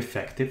order to be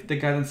effective, the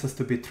guidance has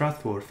to be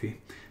trustworthy.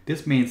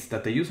 This means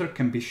that the user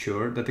can be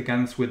sure that the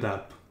guidance will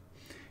help.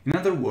 In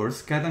other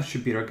words, guidance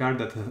should be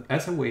regarded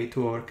as a way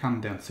to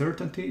overcome the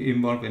uncertainty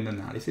involved in the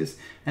analysis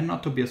and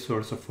not to be a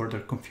source of further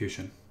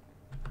confusion.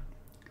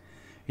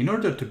 In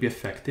order to be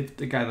effective,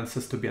 the guidance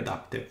has to be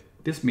adaptive.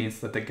 This means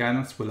that the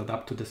guidance will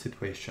adapt to the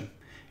situation.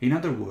 In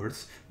other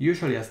words,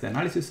 usually as the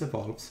analysis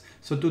evolves,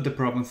 so do the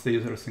problems the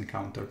users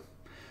encounter.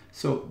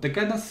 So the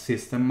guidance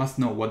system must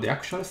know what the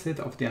actual state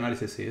of the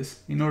analysis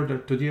is in order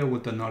to deal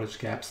with the knowledge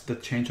gaps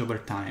that change over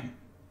time.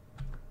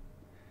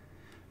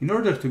 In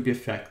order to be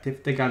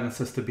effective, the guidance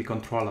has to be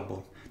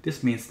controllable.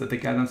 This means that the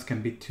guidance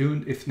can be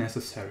tuned if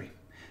necessary.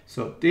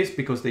 So this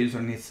because the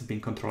user needs to be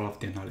in control of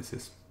the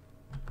analysis.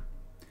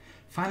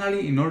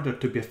 Finally, in order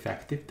to be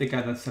effective, the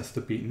guidance has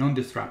to be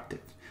non-disruptive.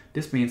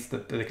 This means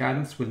that the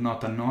guidance will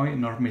not annoy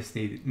nor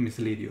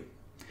mislead you.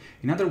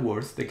 In other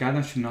words, the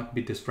guidance should not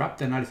be disrupt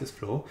the analysis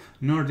flow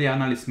nor the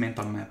analyst's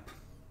mental map.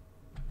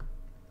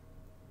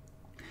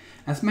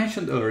 As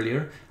mentioned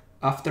earlier,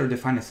 after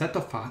defining a set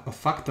of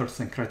factors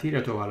and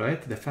criteria to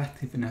evaluate the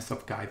effectiveness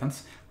of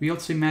guidance, we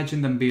also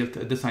imagined and built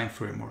a design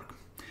framework.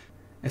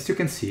 As you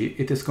can see,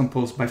 it is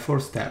composed by 4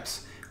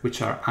 steps,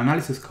 which are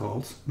analysis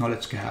goals,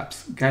 knowledge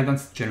gaps,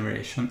 guidance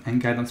generation, and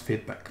guidance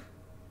feedback.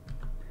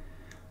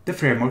 The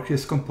framework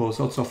is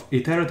composed also of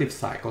iterative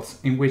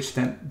cycles in which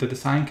then the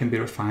design can be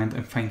refined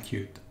and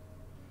fine-tuned.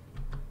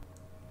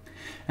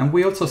 And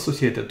we also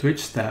associated to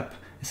each step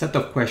a set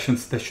of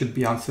questions that should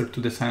be answered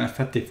to design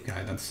effective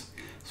guidance.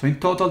 So in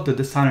total, the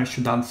designer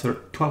should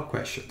answer 12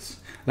 questions,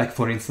 like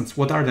for instance,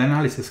 what are the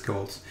analysis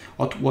goals,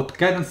 or what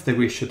guidance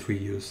degree should we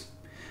use?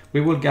 We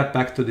will get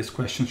back to this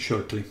question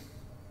shortly.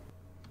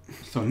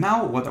 So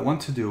now what I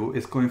want to do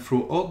is going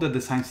through all the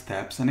design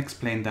steps and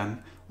explain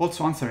them,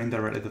 also answering the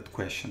related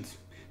questions.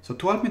 So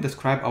to help me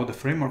describe how the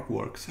framework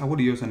works, I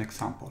will use an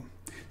example.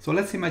 So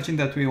let's imagine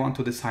that we want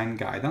to design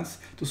guidance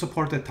to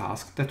support a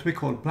task that we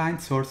call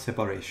blind source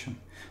separation.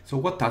 So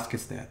what task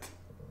is that?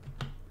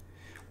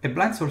 A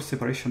blind source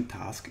separation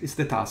task is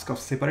the task of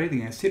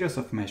separating a series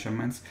of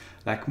measurements,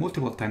 like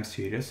multiple time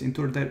series,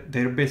 into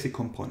their basic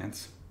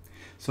components.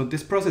 So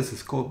this process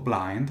is called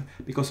blind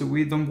because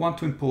we don't want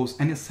to impose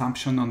any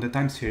assumption on the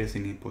time series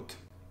in input.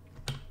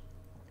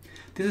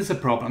 This is a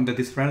problem that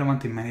is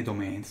relevant in many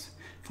domains.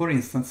 For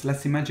instance,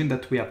 let's imagine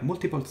that we have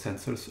multiple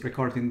sensors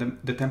recording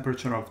the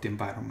temperature of the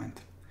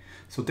environment.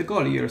 So the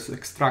goal here is to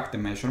extract the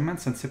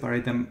measurements and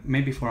separate them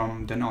maybe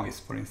from the noise,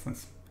 for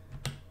instance.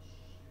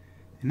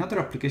 Another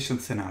application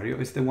scenario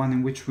is the one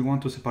in which we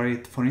want to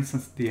separate, for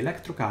instance, the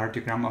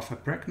electrocardiogram of a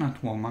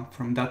pregnant woman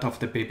from that of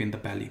the baby in the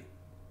belly.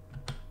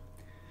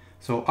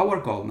 So our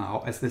goal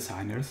now as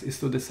designers is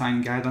to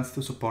design guidance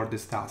to support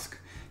this task.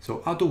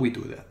 So how do we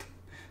do that?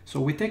 So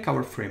we take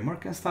our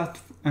framework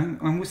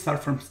and we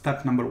start from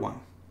step number 1.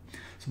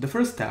 So the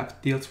first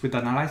step deals with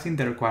analyzing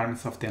the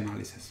requirements of the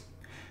analysis.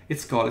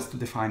 Its goal is to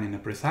define in a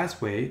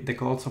precise way the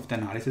goals of the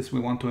analysis we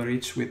want to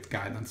reach with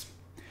guidance.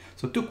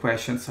 So 2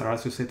 questions are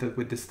associated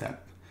with this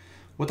step.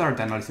 What are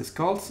the analysis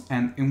goals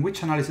and in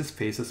which analysis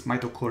phases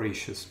might occur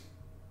issues?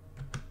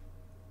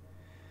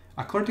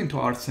 According to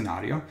our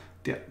scenario,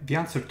 the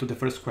answer to the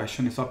first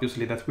question is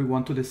obviously that we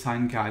want to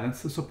design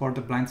guidance to support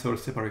the blind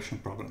source separation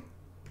problem.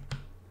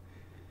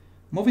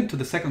 Moving to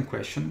the second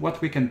question,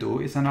 what we can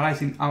do is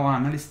analyzing how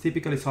analysts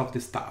typically solve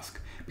this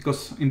task,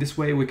 because in this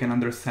way we can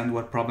understand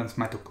what problems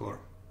might occur.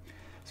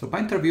 So by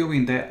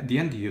interviewing the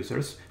end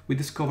users, we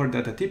discovered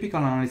that a typical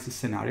analysis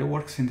scenario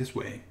works in this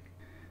way.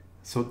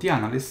 So the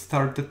analysts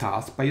start the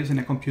task by using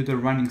a computer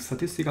running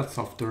statistical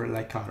software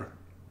like R.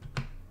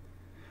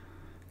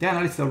 The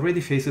analyst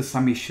already faces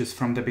some issues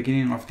from the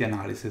beginning of the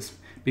analysis,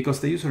 because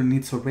the user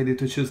needs already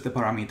to choose the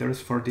parameters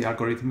for the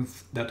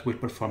algorithms that will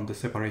perform the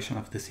separation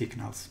of the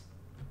signals.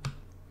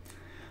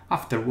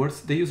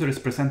 Afterwards, the user is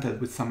presented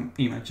with some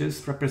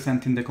images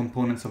representing the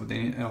components of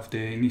the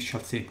initial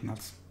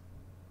signals.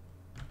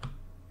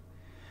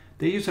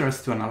 The user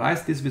has to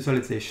analyze these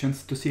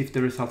visualizations to see if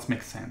the results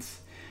make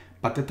sense.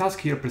 But the task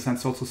here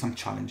presents also some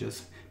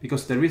challenges,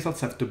 because the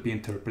results have to be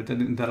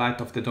interpreted in the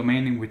light of the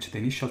domain in which the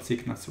initial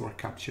signals were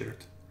captured.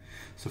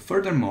 So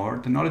furthermore,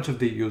 the knowledge of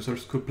the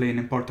users could play an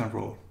important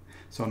role.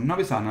 So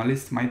novice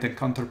analysts might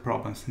encounter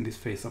problems in this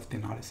phase of the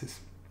analysis.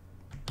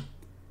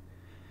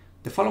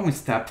 The following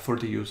step for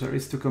the user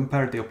is to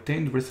compare the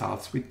obtained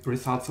results with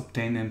results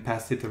obtained in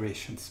past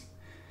iterations.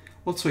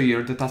 Also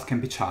here, the task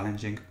can be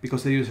challenging,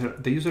 because the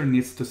user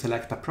needs to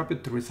select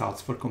appropriate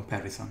results for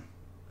comparison.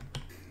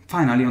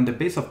 Finally, on the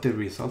base of the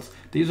results,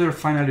 the user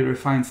finally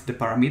refines the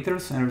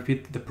parameters and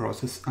repeats the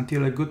process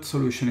until a good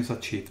solution is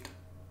achieved.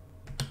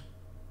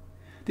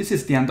 This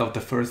is the end of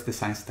the first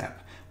design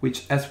step,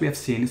 which, as we have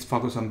seen, is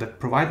focused on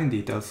providing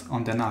details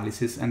on the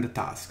analysis and the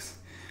tasks.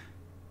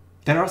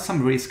 There are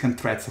some risks and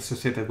threats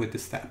associated with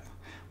this step,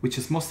 which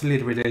is mostly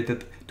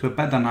related to a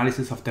bad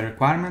analysis of the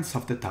requirements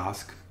of the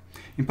task.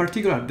 In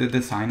particular, the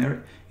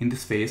designer in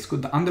this phase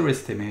could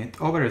underestimate,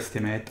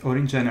 overestimate, or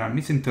in general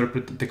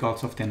misinterpret the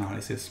goals of the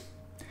analysis.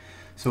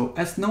 So,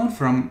 as known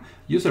from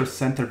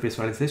user-centered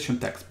visualization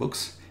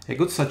textbooks, a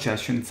good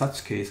suggestion in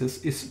such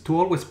cases is to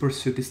always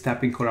pursue this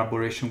step in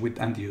collaboration with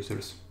end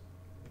users.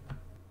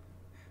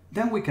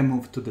 Then we can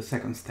move to the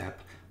second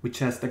step, which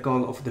has the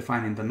goal of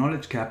defining the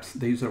knowledge gaps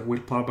the user will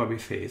probably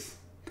face.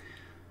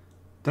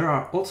 There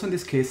are also in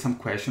this case some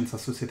questions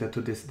associated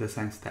to this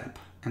design step,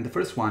 and the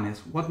first one is,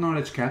 what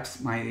knowledge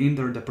gaps might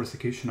hinder the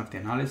prosecution of the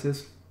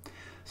analysis?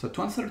 So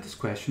to answer this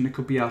question, it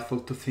could be helpful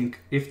to think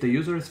if the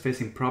user is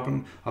facing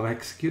problem of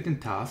executing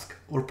task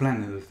or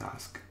planning the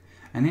task.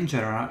 And in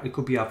general, it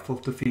could be helpful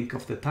to think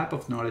of the type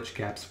of knowledge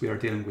gaps we are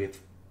dealing with.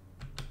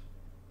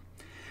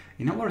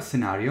 In our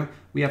scenario,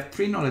 we have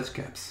 3 knowledge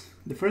gaps.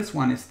 The first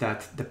one is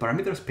that the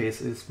parameter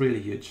space is really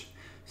huge,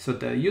 so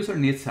the user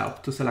needs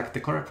help to select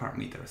the correct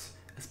parameters,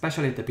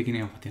 especially at the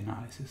beginning of the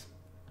analysis.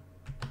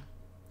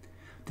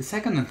 The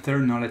second and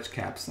third knowledge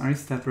gaps are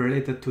instead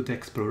related to the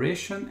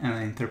exploration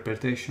and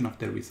interpretation of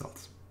the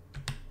results.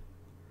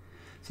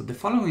 So the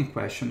following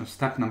question of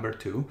step number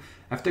 2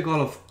 have the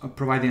goal of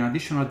providing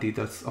additional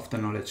details of the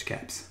knowledge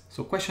gaps.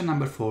 So question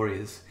number 4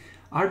 is,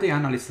 are the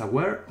analysts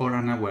aware or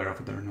unaware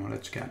of their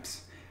knowledge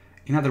gaps?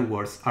 In other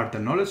words, are the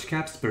knowledge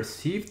gaps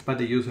perceived by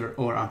the user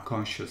or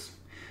unconscious?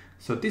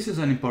 So this is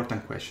an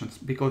important question,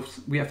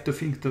 because we have to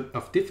think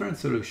of different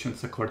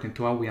solutions according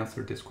to how we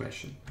answer this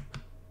question.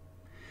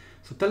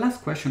 So the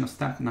last question of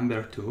step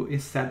number 2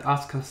 instead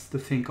asks us to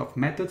think of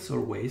methods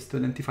or ways to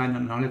identify the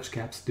knowledge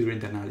gaps during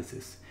the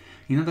analysis.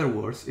 In other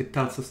words, it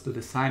tells us to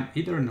design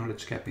either a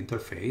knowledge gap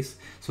interface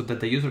so that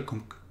the user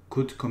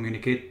could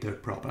communicate their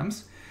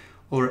problems,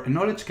 or a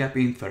knowledge gap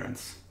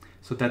inference,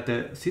 so that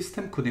the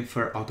system could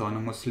infer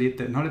autonomously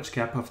the knowledge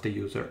gap of the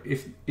user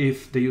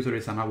if the user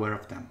is unaware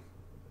of them.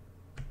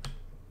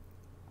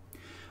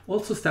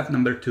 Also, step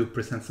number 2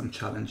 presents some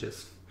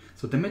challenges.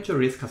 So the major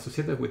risks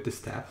associated with this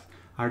step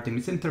are the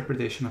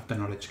misinterpretation of the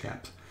knowledge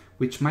gap,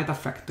 which might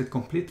affect the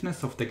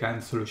completeness of the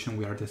guidance solution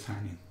we are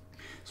designing.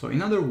 So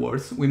in other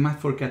words, we might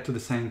forget to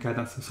design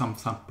guidance to some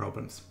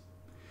problems.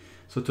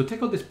 So to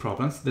tackle these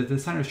problems, the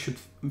designer should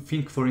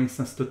think, for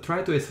instance, to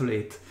try to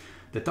isolate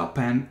the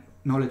top-end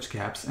knowledge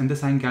gaps and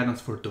design guidance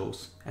for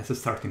those as a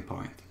starting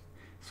point.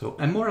 So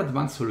a more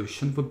advanced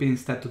solution would be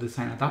instead to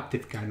design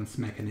adaptive guidance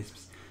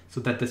mechanisms so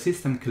that the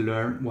system can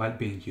learn while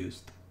being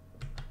used.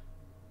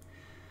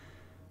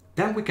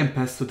 Then we can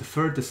pass to the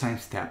third design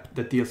step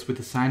that deals with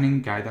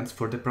designing guidance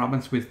for the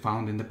problems we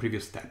found in the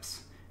previous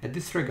steps. At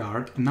this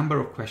regard, a number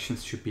of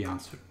questions should be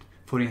answered.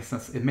 For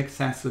instance, it makes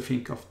sense to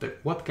think of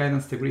what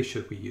guidance degree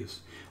should we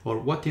use, or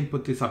what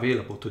input is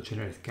available to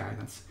generate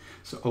guidance,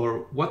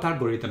 or what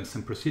algorithms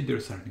and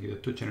procedures are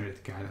needed to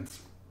generate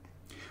guidance,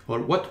 or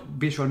what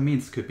visual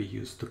means could be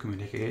used to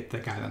communicate the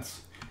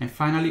guidance, and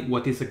finally,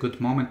 what is a good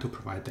moment to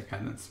provide the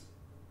guidance.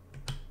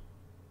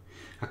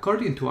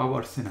 According to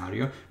our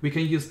scenario, we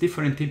can use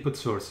different input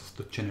sources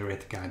to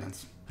generate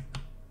guidance.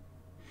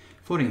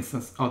 For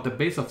instance, on the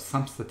basis of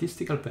some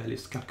statistical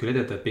values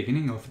calculated at the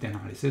beginning of the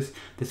analysis,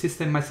 the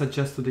system might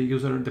suggest to the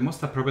user the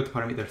most appropriate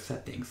parameter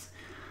settings.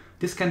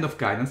 This kind of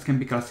guidance can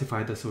be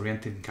classified as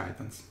oriented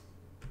guidance.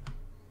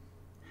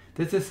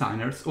 The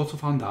designers also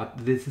found out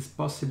that it is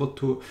possible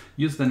to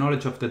use the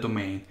knowledge of the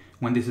domain,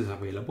 when this is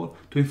available,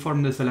 to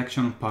inform the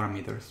selection of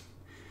parameters.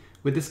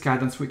 With this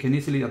guidance, we can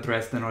easily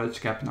address the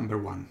knowledge gap number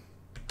 1.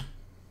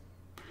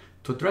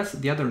 To address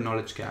the other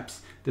knowledge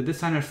gaps, the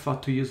designers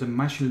thought to use a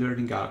machine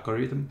learning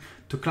algorithm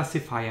to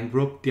classify and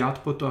group the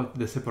output of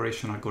the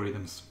separation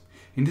algorithms.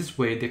 In this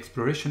way, the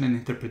exploration and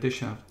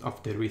interpretation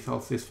of the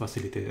results is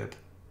facilitated.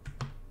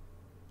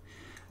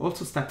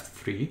 Also, step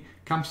 3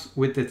 comes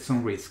with its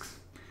own risks.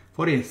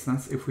 For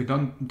instance, if we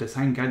don't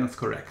design guidance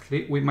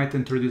correctly, we might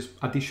introduce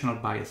additional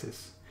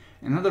biases.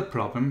 Another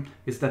problem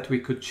is that we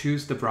could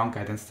choose the wrong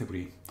guidance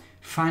degree.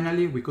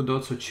 Finally, we could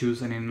also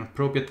choose an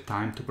inappropriate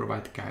time to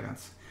provide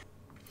guidance.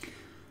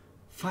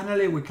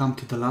 Finally, we come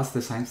to the last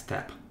design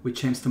step,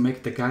 which aims to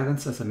make the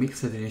guidance as a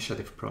mixed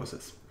initiative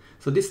process.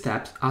 So this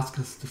step asks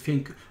us to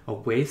think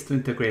of ways to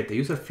integrate the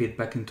user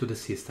feedback into the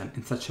system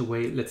in such a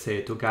way, let's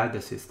say, to guide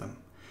the system.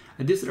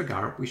 In this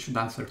regard, we should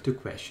answer 2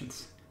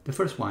 questions. The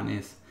first one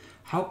is,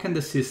 how can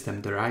the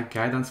system derive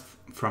guidance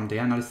from the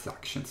analyst's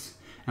actions?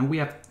 And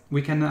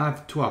we can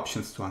have 2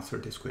 options to answer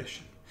this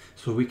question.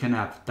 So we can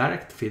have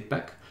direct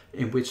feedback,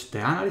 in which the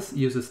analyst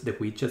uses the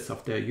widgets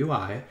of the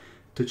UI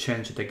to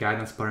change the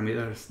guidance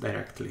parameters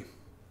directly.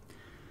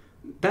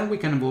 Then we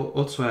can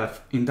also have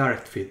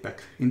indirect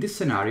feedback. In this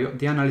scenario,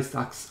 the analyst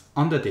acts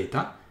on the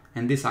data,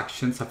 and these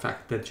actions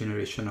affect the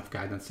generation of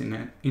guidance in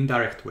an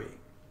indirect way.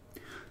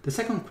 The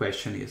second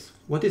question is,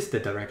 what is the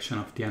direction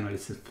of the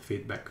analyst's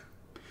feedback?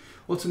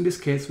 Also in this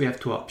case, we have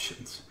 2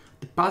 options.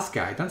 The past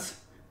guidance,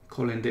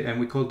 and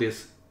we call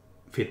this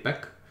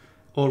feedback,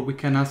 or we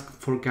can ask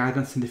for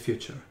guidance in the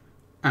future,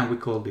 and we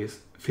call this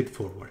feed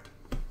forward.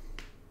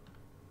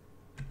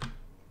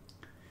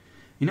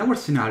 In our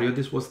scenario,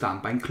 this was done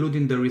by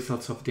including the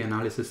results of the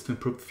analysis to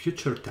improve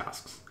future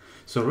tasks.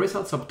 So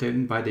results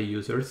obtained by the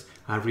users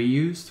are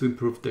reused to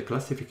improve the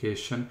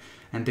classification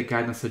and the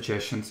guidance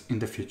suggestions in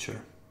the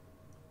future.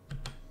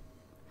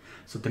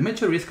 So the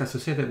major risk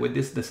associated with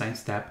this design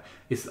step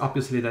is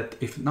obviously that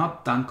if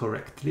not done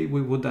correctly,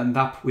 we would end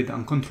up with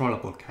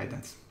uncontrollable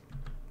guidance.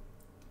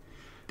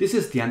 This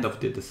is the end of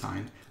the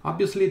design.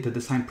 Obviously, the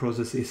design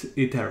process is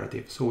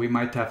iterative, so we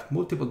might have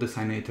multiple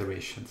design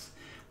iterations.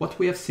 What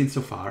we have seen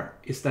so far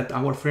is that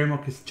our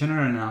framework is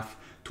general enough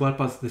to help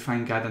us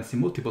define guidance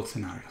in multiple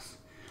scenarios.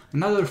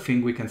 Another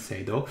thing we can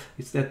say though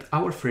is that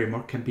our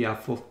framework can be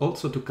helpful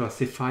also to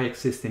classify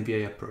existing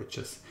VA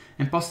approaches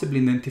and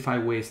possibly identify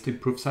ways to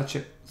improve such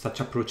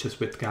approaches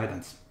with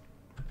guidance.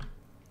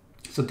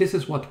 So this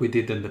is what we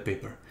did in the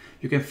paper.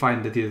 You can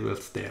find the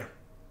details there.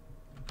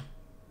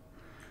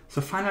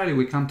 So finally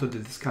we come to the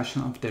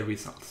discussion of the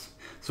results.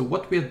 So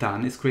what we have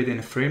done is creating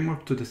a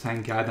framework to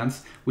design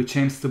guidance which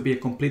aims to be a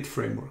complete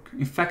framework.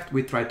 In fact,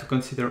 we try to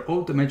consider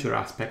all the major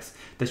aspects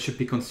that should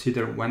be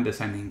considered when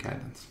designing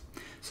guidance.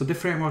 So the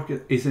framework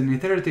is an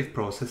iterative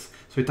process,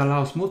 so it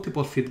allows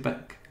multiple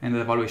feedback and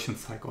evaluation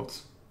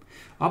cycles.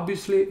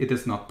 Obviously, it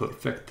is not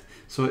perfect,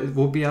 so it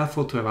will be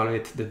helpful to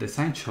evaluate the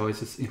design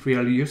choices in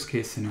real use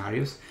case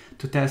scenarios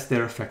to test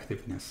their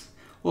effectiveness.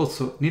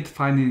 Also,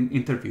 need-finding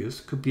interviews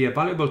could be a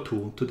valuable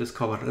tool to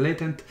discover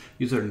latent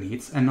user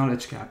needs and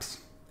knowledge gaps.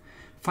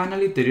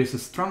 Finally, there is a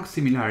strong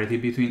similarity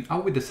between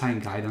how we design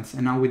guidance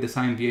and how we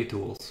design VA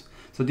tools,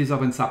 so this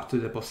opens up to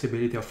the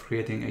possibility of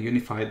creating a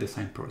unified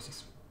design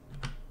process.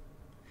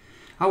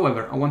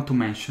 However, I want to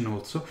mention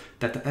also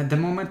that at the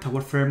moment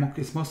our framework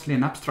is mostly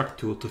an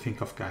abstract tool to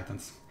think of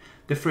guidance.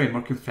 The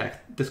framework, in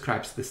fact,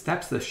 describes the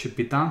steps that should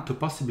be done to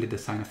possibly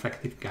design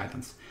effective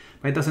guidance,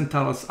 but it doesn't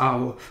tell us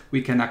how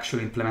we can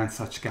actually implement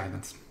such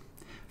guidance.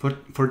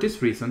 For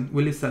this reason,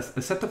 we list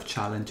a set of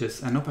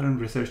challenges and open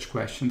research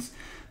questions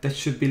that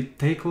should be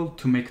tackled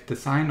to make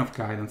design of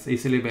guidance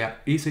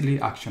easily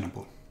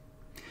actionable.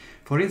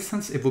 For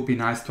instance, it would be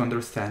nice to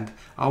understand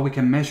how we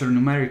can measure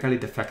numerically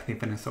the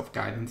effectiveness of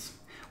guidance,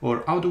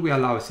 or how do we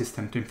allow a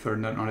system to infer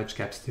knowledge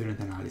gaps during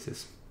the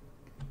analysis.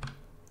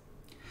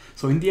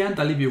 So in the end,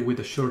 I'll leave you with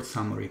a short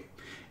summary.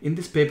 In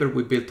this paper,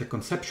 we built a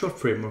conceptual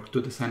framework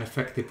to design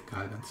effective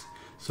guidance.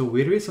 So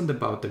we reasoned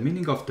about the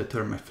meaning of the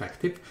term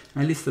effective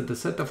and listed the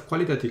set of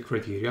qualitative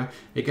criteria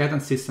a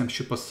guidance system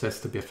should possess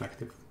to be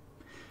effective.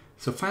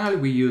 So finally,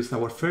 we used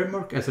our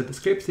framework as a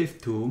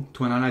descriptive tool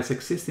to analyze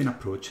existing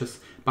approaches,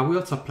 but we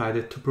also applied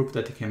it to prove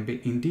that it can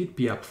indeed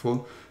be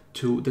helpful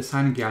to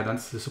design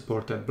guidance to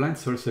support a blind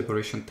source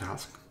separation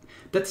task.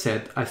 That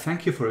said, I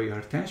thank you for your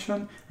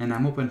attention and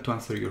I'm open to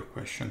answer your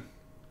question.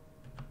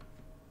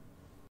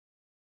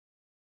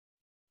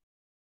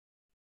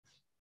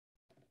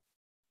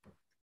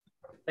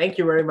 Thank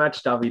you very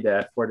much,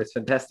 Davide, for this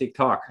fantastic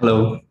talk.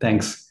 Hello,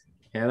 thanks.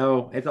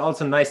 Hello. It's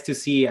also nice to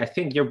see, I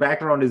think your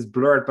background is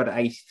blurred, but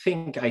I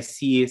think I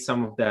see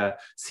some of the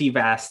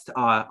CVAST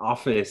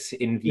office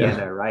in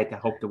Vienna, right? I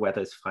hope the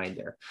weather is fine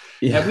there.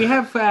 Yeah. We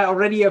have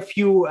already a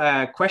few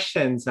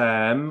questions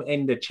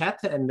in the chat,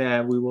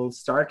 and we will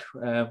start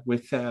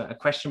with a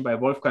question by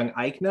Wolfgang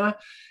Eigner.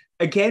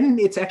 Again,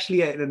 it's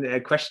actually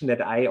a question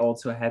that I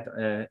also had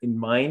in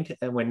mind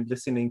when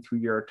listening to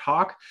your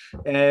talk.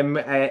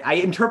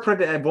 I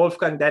interpret,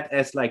 Wolfgang, that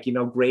as like, you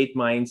know, great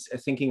minds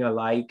thinking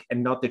alike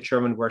and not the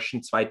German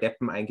version, zwei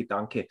Deppen, ein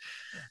Gedanke.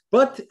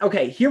 But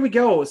okay, here we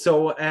go.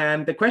 So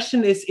the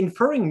question is,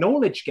 inferring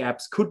knowledge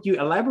gaps, could you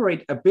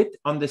elaborate a bit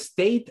on the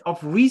state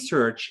of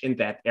research in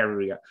that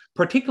area,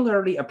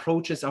 particularly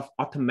approaches of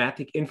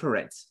automatic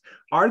inference?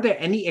 Are there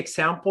any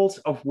examples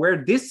of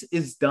where this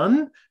is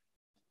done?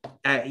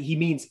 He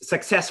means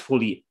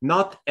successfully,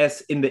 not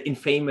as in the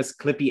infamous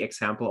Clippy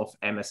example of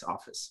MS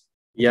Office.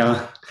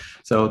 Yeah,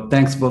 so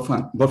thanks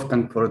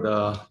Wolfgang for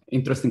the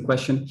interesting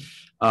question.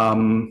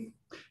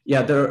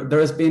 Yeah, there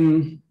has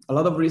been a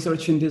lot of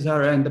research in this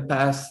area in the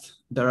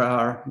past. There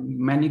are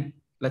many,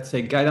 let's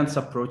say, guidance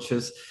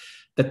approaches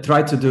that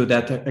try to do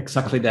that,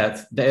 exactly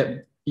that.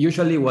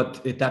 Usually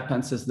what it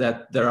happens is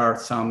that there are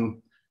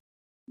some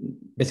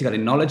basically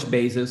knowledge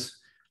bases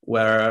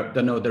where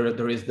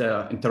there is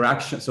the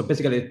interaction. So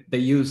basically they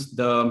use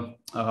the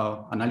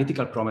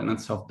analytical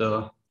provenance of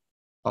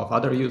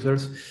other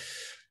users,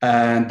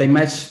 and they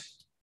match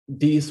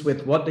these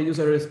with what the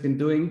user has been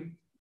doing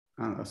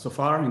so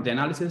far in the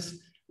analysis,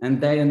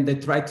 and then they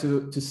try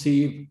to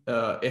see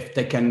if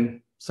they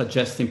can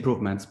suggest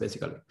improvements,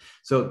 basically.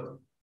 So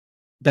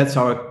that's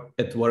how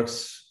it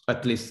works,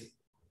 at least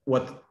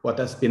what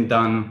has been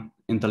done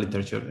in the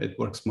literature. It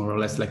works more or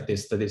less like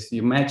this. That is,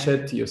 you match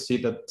it, you see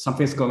that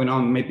something's going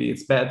on, maybe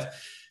it's bad,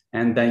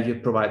 and then you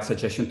provide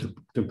suggestion to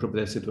improve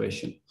the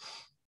situation.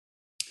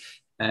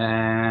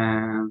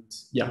 And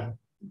yeah,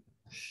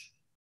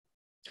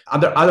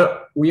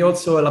 we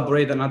also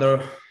elaborate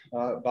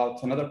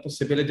about another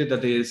possibility,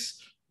 that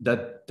is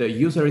that the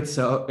user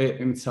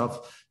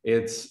himself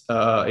is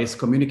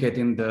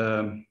communicating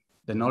the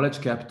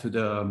knowledge gap to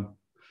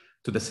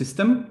the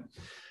system.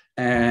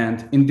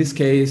 And in this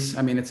case,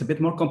 I mean, it's a bit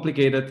more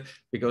complicated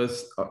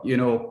because, you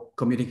know,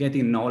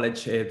 communicating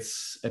knowledge,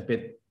 it's a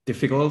bit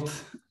difficult.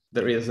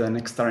 There is an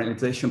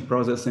externalization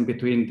process in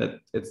between that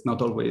it's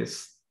not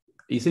always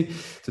easy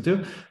to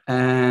do.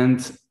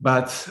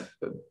 But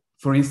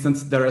for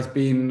instance, there has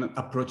been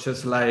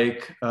approaches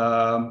like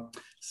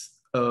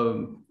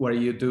where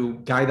you do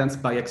guidance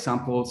by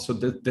example. So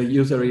the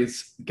user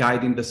is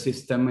guiding the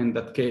system in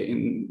that case,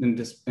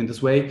 in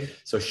this way.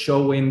 So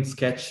showing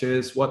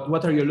sketches,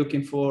 what are you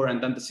looking for?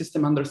 And then the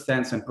system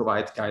understands and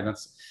provides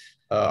guidance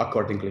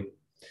accordingly.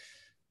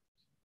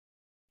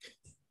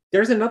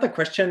 There's another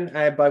question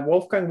by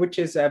Wolfgang, which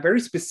is very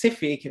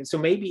specific. So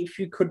maybe if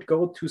you could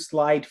go to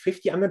slide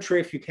 50, I'm not sure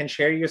if you can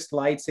share your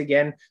slides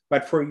again,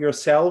 but for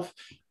yourself,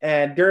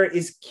 there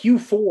is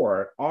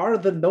Q4. Are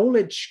the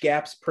knowledge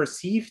gaps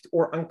perceived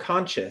or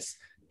unconscious,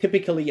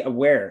 typically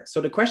aware? So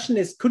the question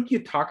is, could you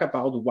talk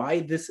about why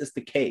this is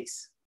the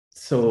case?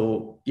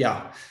 So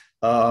yeah,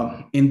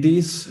 in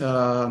this,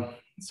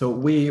 so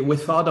we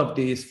thought of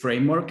this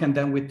framework and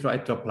then we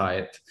tried to apply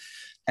it.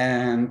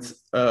 And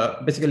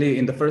basically,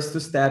 in the first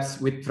two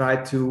steps, we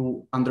tried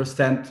to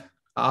understand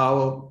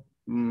how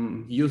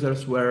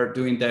users were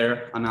doing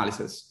their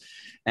analysis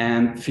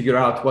and figure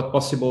out what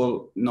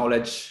possible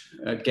knowledge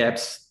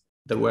gaps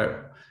there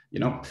were, you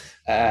know.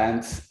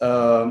 And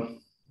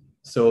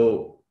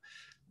so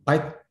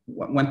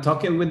when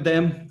talking with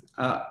them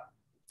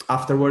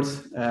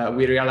afterwards,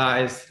 we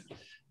realized,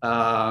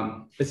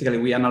 basically,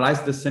 we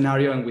analyzed the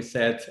scenario and we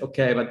said,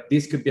 okay, but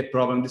this could be a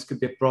problem, this could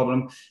be a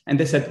problem. And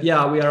they said,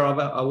 yeah, we are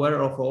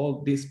aware of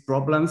all these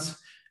problems.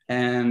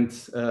 And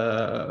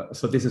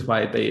so this is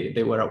why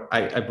they were,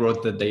 I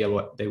brought that they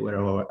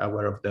were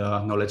aware of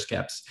the knowledge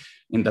gaps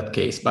in that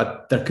case.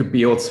 But there could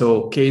be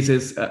also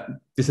cases,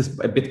 this is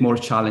a bit more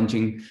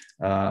challenging,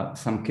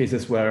 some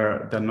cases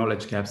where the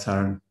knowledge gaps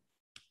are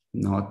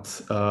not,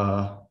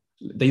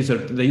 the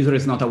user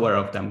is not aware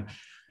of them.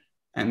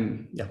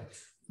 And yeah.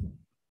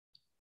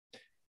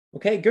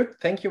 Okay, good.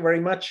 Thank you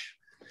very much.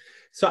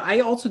 So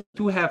I also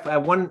do have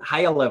one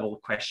higher level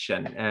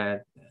question.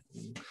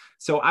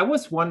 So I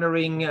was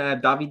wondering,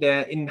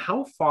 Davide, in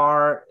how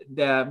far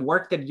the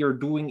work that you're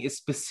doing is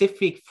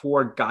specific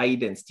for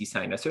guidance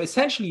designer. So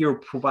essentially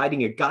you're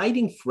providing a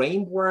guiding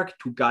framework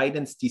to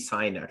guidance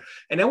designer.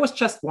 And I was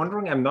just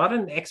wondering, I'm not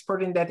an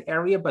expert in that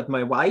area, but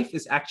my wife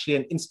is actually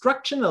an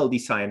instructional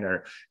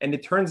designer. And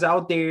it turns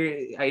out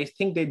I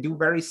think they do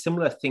very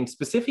similar things.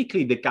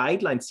 Specifically, the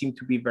guidelines seem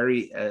to be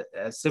very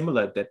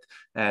similar, that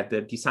the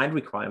design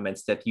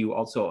requirements that you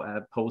also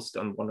post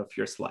on one of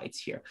your slides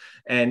here.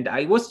 And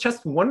I was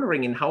just wondering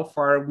in how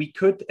far we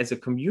could, as a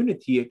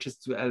community,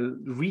 just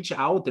reach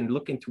out and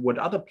look into what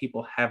other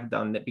people have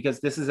done, because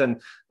this is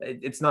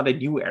it's not a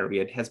new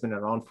area. It has been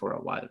around for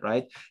a while,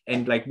 right?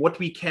 And like what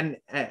we can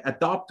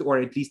adopt or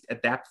at least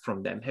adapt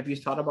from them. Have you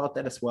thought about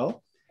that as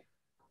well?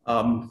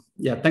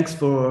 Yeah, thanks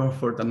for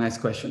the nice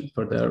question.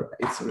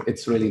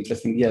 It's really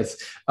interesting. Yes.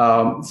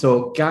 I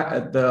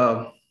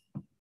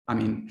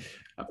mean,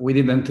 we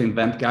didn't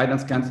invent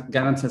guidance.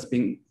 Guidance has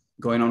been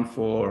going on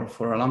for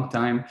a long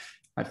time.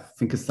 I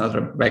think it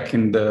started back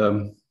in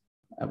the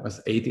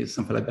 80s,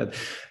 something like that.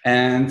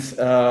 And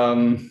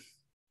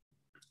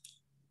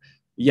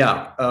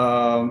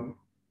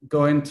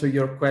going to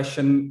your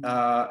question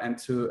and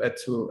to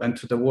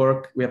the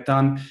work we have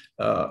done.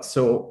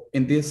 So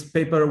in this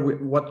paper,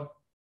 what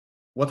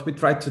we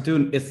tried to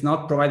do is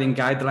not providing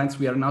guidelines.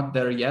 We are not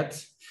there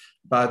yet,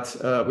 but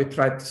we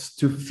tried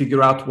to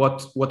figure out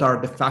what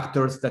are the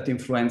factors that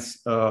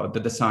influence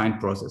the design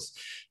process.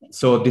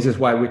 So this is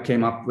why we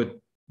came up with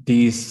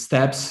these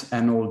steps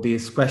and all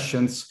these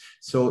questions.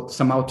 So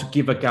somehow to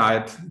give a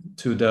guide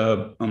to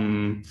the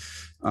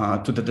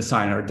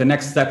designer. The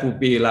next step would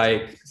be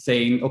like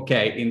saying,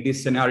 okay, in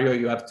this scenario,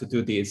 you have to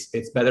do this.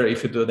 It's better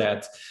if you do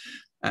that.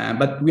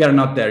 But we are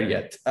not there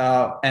yet.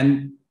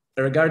 And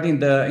regarding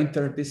the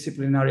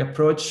interdisciplinary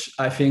approach,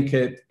 I think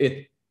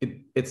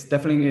it's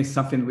definitely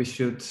something we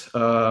should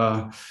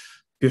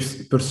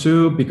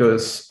pursue,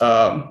 because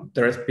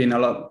there has been a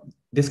lot,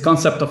 this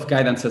concept of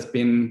guidance has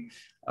been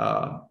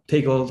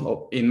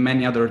tackled in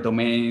many other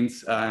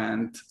domains.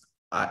 And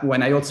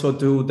when I also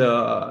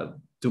try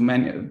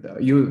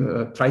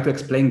to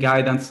explain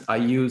guidance, I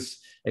use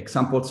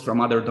examples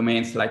from other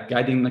domains like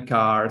guiding the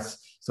cars,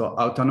 so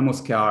autonomous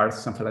cars,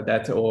 something like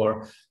that,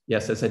 or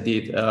yes, as I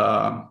did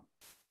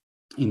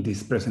in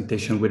this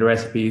presentation with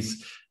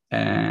recipes.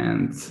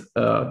 And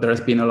there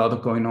has been a lot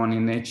of going on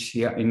in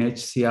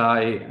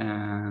HCI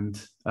and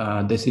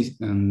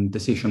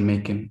decision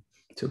making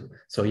too.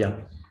 So yeah.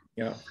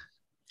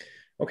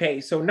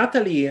 Okay, so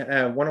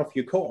Natalia, one of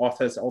your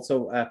co-authors,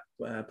 also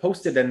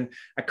posted a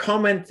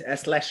comment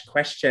 /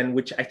 question,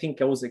 which I think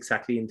goes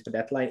exactly into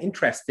that line.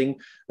 Interesting.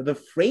 The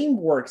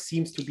framework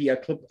seems to be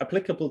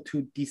applicable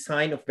to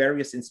design of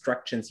various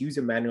instructions,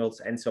 user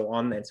manuals, and so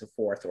on and so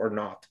forth, or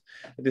not.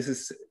 This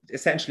is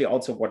essentially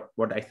also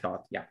what I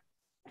thought. Yeah.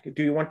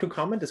 Do you want to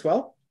comment as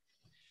well,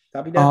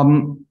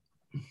 Davide?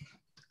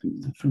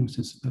 For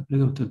instance,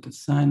 applicable to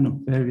design of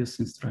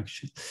various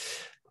instructions.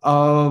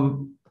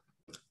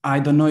 I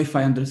don't know if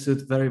I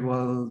understood very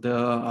well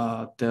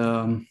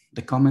the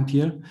comment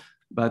here,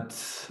 but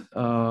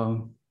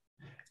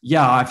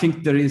yeah, I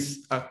think there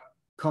is a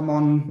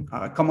common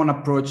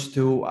approach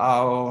to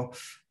how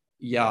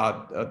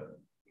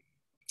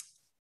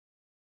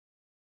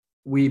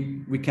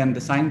we can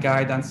design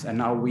guidance,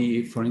 and how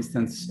we, for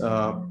instance,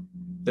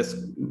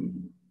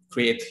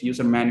 create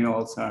user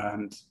manuals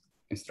and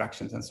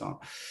instructions and so on.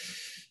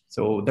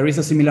 So there is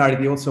a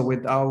similarity also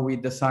with how we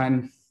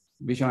design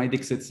Vision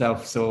Analytics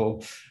itself.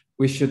 So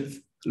we should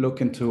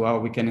look into how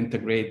we can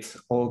integrate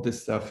all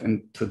this stuff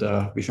into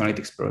the Vision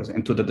Analytics process,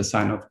 into the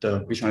design of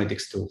the Vision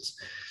Analytics tools.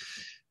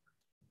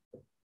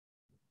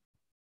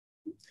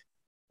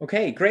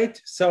 Okay,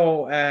 great.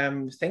 So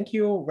thank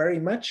you very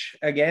much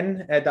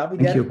again,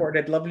 Davide, for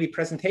that lovely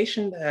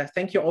presentation.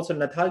 Thank you also,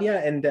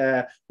 Natalia and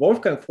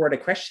Wolfgang, for the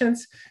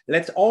questions.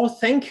 Let's all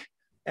thank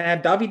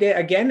Davide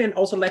again, and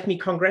also let me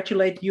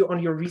congratulate you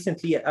on your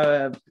recently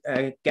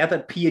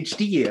gathered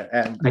PhD.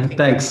 I think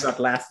that you got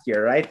last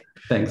year, right?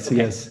 Thanks, okay.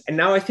 Yes. And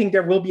now I think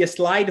there will be a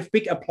slide of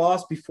big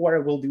applause before I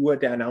will do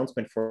the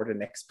announcement for the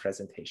next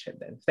presentation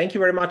then. Thank you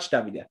very much,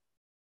 Davide.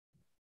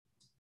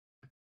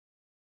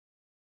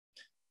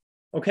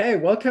 Okay,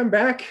 welcome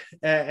back,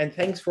 and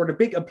thanks for the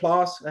big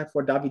applause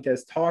for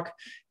Davide's talk.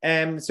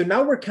 So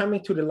now we're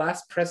coming to the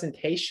last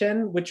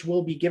presentation, which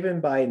will be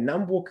given by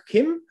Wook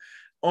Kim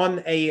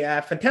on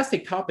a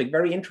fantastic topic,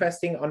 very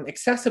interesting, on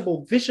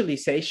accessible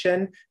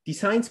visualization,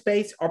 design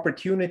space,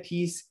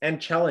 opportunities, and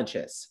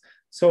challenges.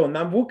 So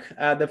Wook,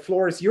 the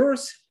floor is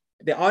yours.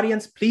 The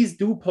audience, please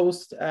do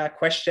post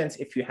questions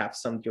if you have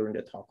some during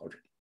the talk already.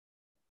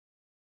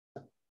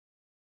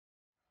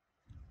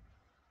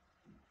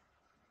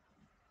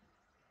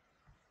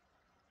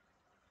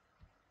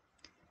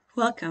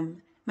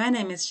 Welcome. My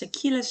name is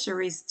Shakila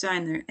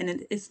Joyner, and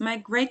it is my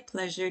great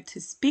pleasure to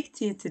speak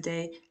to you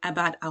today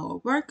about our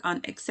work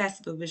on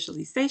accessible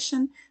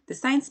visualization, the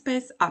science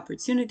space,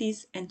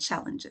 opportunities, and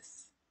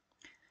challenges.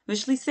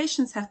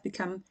 Visualizations have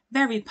become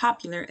very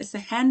popular as a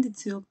handy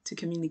tool to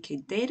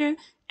communicate data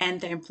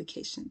and their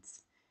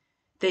implications.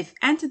 They've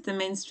entered the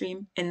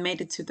mainstream and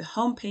made it to the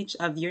homepage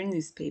of your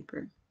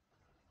newspaper.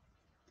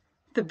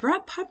 The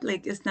broad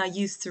public is now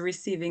used to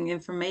receiving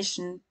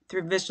information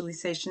through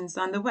visualizations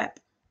on the web.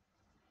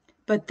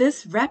 But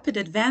this rapid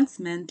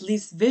advancement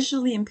leaves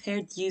visually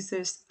impaired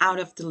users out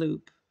of the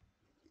loop.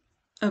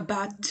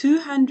 About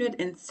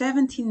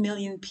 217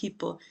 million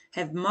people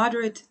have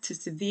moderate to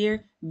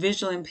severe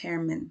visual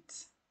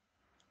impairment.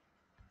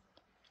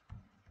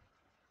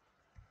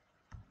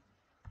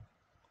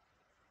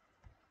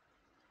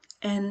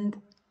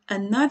 And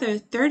another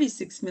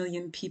 36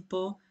 million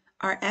people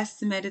are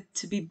estimated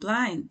to be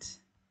blind.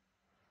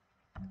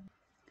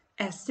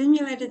 As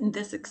simulated in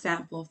this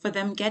example, for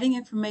them getting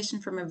information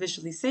from a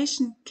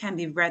visualization can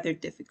be rather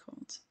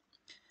difficult.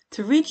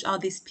 To reach all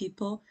these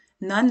people,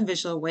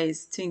 non-visual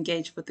ways to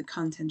engage with the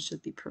content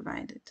should be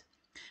provided.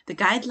 The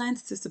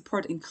guidelines to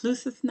support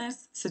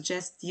inclusiveness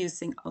suggest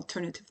using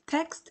alternative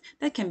text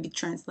that can be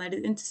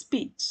translated into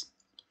speech.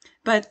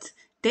 But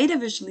data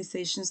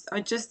visualizations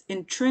are just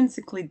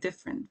intrinsically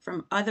different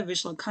from other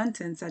visual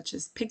content such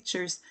as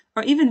pictures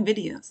or even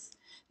videos.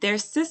 Their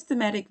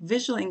systematic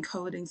visual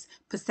encodings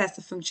possess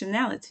a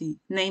functionality,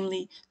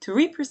 namely to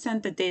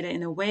represent the data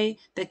in a way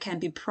that can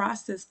be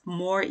processed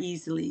more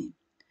easily.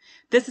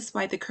 This is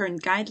why the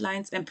current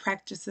guidelines and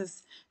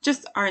practices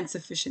just aren't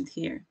sufficient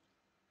here.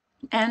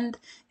 And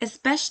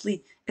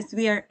especially as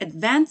we are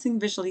advancing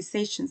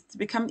visualizations to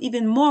become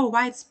even more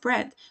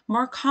widespread,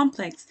 more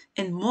complex,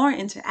 and more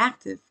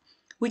interactive,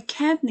 we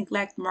can't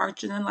neglect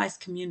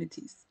marginalized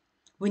communities.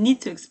 We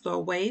need to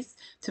explore ways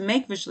to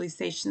make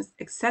visualizations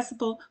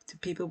accessible to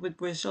people with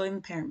visual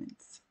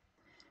impairments.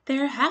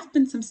 There have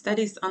been some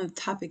studies on the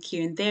topic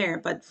here and there,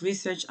 but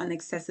research on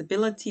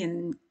accessibility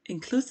and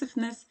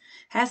inclusiveness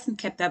hasn't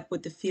kept up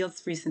with the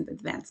field's recent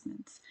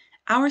advancements.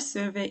 Our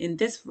survey in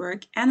this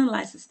work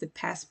analyzes the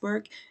past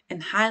work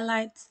and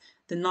highlights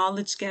the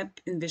knowledge gap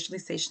in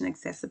visualization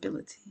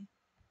accessibility.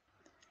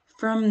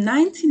 From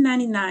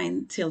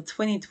 1999 till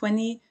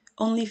 2020,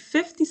 only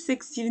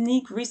 56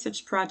 unique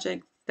research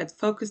projects that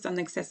focused on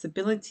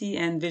accessibility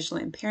and visual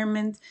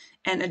impairment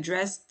and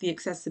addressed the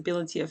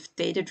accessibility of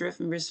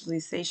data-driven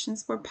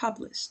visualizations were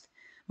published.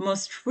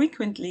 Most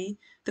frequently,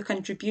 the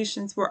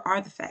contributions were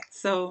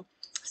artifacts, so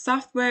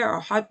software or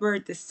hardware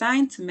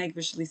designed to make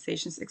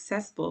visualizations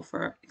accessible,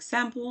 for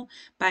example,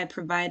 by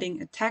providing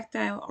a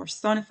tactile or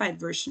sonified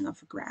version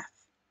of a graph.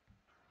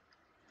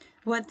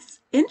 What's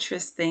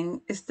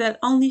interesting is that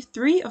only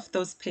 3 of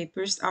those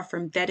papers are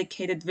from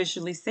dedicated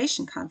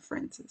visualization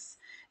conferences,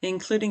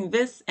 including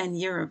VIS and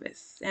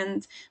EuroVis.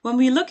 And when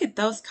we look at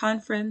those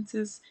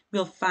conferences,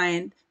 we'll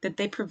find that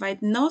they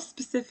provide no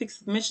specific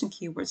submission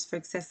keywords for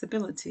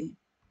accessibility.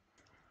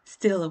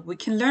 Still, we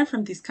can learn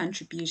from these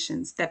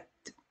contributions that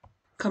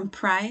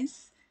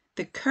comprise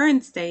the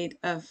current state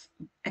of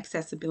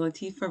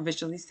accessibility for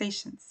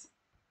visualizations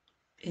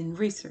in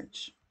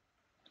research.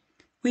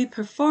 We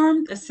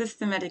performed a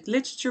systematic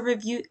literature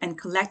review and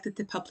collected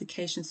the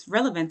publications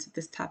relevant to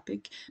this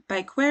topic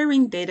by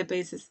querying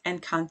databases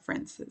and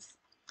conferences.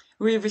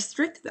 We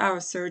restricted our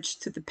search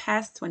to the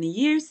past 20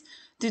 years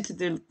due to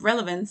the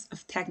relevance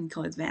of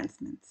technical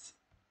advancements.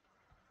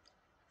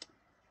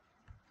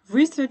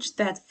 Research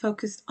that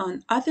focused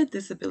on other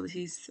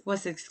disabilities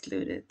was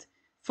excluded.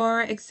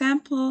 For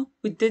example,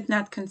 we did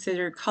not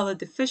consider color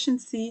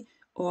deficiency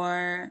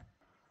or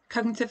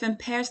cognitive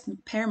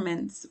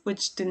impairments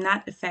which do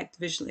not affect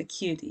visual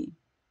acuity.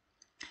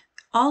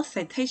 All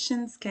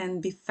citations can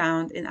be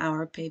found in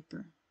our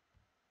paper.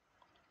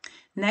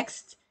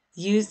 Next,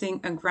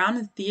 using a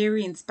grounded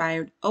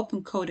theory-inspired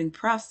open coding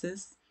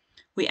process,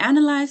 we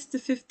analyzed the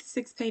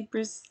 56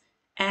 papers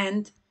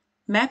and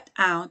mapped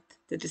out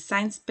the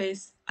design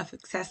space of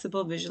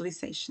accessible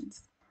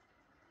visualizations.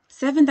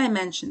 7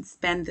 dimensions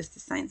span this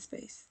design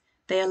space.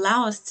 They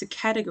allow us to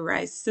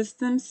categorize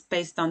systems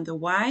based on the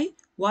why,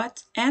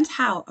 what, and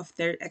how of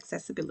their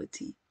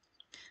accessibility.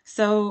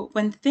 So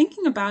when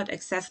thinking about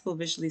accessible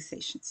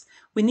visualizations,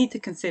 we need to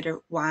consider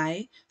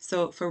why,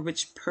 so for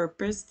which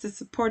purpose, to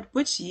support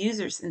which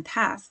users and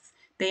tasks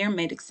they are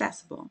made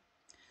accessible.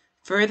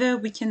 Further,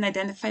 we can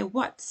identify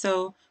what,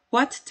 so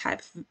what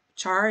type of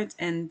chart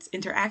and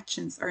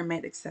interactions are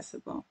made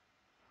accessible.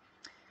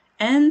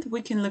 And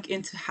we can look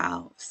into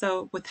how,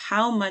 so with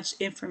how much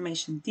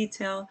information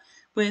detail,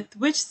 with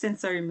which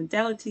sensory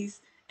modalities,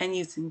 and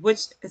using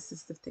which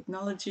assistive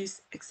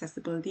technologies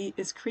accessibility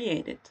is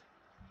created.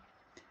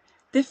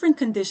 Different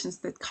conditions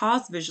that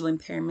cause visual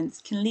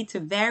impairments can lead to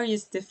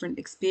various different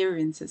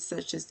experiences,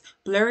 such as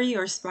blurry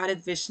or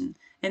spotted vision,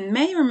 and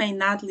may or may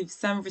not leave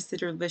some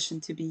residual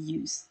vision to be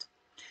used.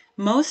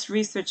 Most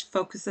research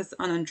focuses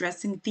on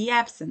addressing the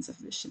absence of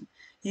vision,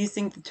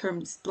 using the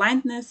terms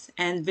blindness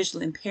and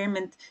visual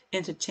impairment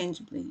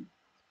interchangeably.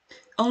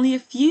 Only a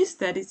few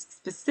studies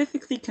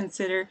specifically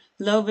consider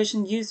low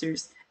vision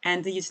users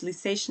and the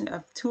utilization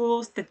of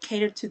tools that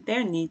cater to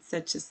their needs,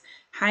 such as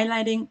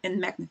highlighting and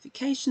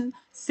magnification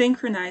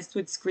synchronized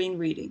with screen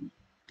reading.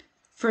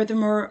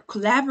 Furthermore,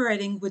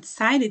 collaborating with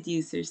sighted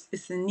users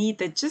is a need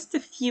that just a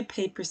few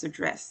papers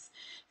address,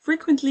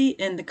 frequently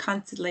in the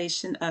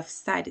constellation of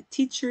sighted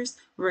teachers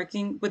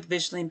working with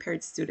visually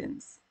impaired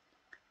students.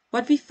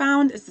 What we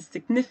found is a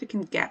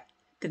significant gap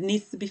that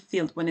needs to be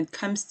filled when it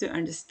comes to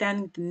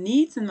understanding the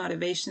needs and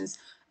motivations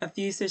of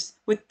users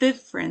with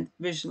different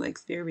visual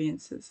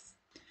experiences.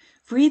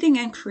 Reading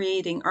and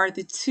creating are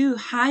the two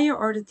higher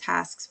order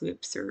tasks we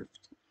observed.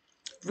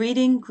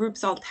 Reading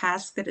groups all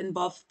tasks that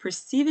involve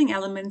perceiving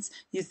elements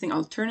using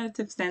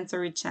alternative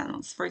sensory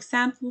channels, for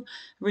example,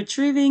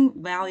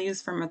 retrieving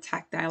values from a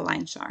tactile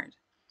line chart.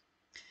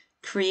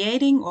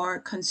 Creating or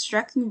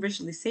constructing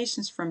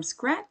visualizations from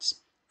scratch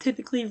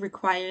typically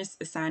requires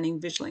assigning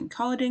visual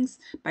encodings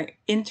by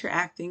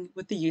interacting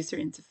with the user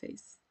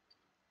interface.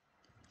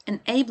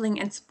 Enabling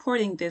and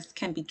supporting this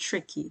can be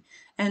tricky,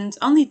 and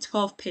only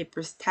 12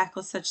 papers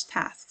tackle such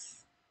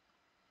tasks.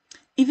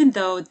 Even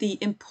though the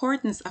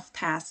importance of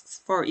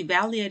tasks for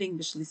evaluating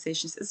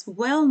visualizations is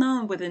well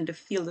known within the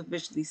field of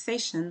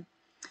visualization,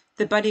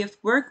 the body of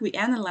work we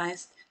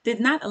analyzed did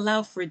not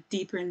allow for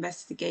deeper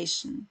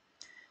investigation.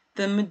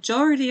 The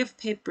majority of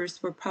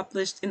papers were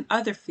published in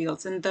other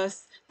fields and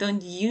thus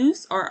don't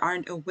use or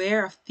aren't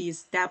aware of the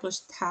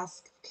established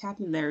task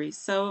vocabulary.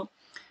 So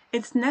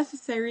it's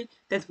necessary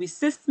that we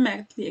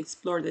systematically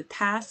explore the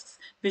tasks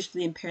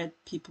visually impaired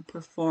people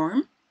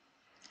perform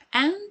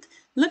and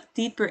look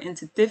deeper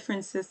into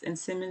differences and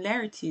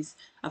similarities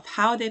of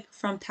how they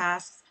perform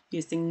tasks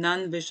using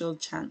non-visual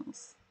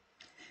channels.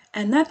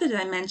 Another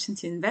dimension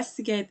to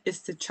investigate is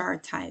the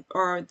chart type,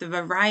 or the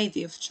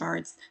variety of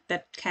charts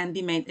that can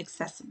be made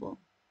accessible.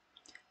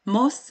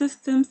 Most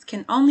systems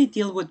can only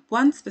deal with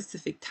one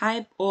specific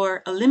type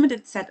or a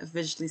limited set of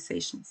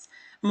visualizations,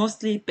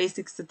 mostly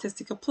basic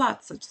statistical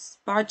plots such as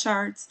bar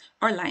charts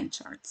or line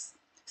charts.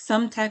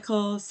 Some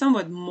tackle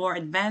somewhat more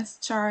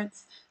advanced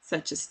charts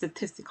such as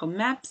statistical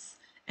maps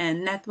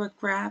and network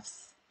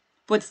graphs.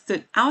 What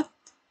stood out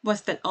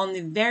was that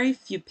only very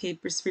few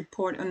papers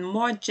report on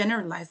more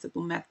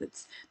generalizable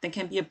methods that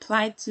can be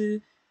applied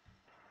to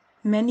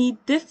many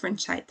different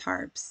chart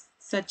types,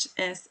 such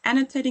as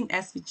annotating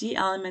SVG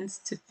elements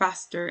to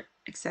foster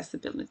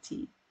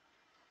accessibility.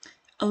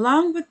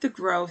 Along with the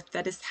growth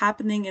that is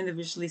happening in the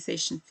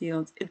visualization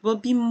field, it will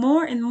be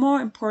more and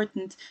more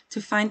important to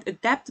find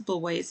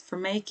adaptable ways for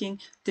making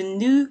the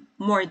new,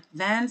 more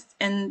advanced,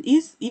 and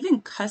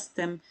even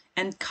custom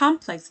and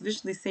complex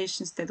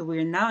visualizations that we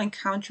are now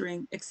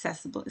encountering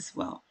accessible as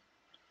well.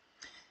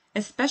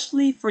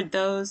 Especially for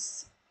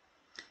those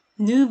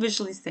new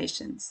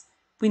visualizations,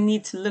 we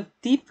need to look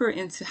deeper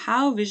into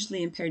how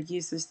visually impaired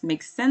users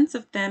make sense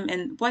of them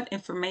and what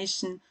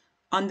information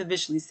on the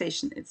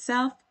visualization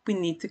itself we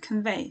need to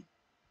convey.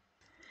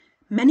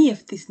 Many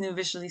of these new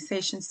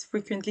visualizations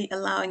frequently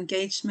allow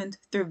engagement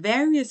through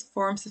various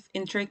forms of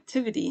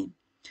interactivity.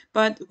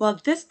 But while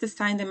this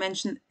design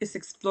dimension is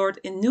explored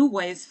in new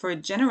ways for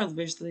general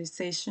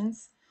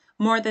visualizations,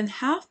 more than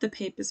half the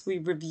papers we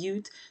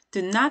reviewed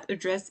do not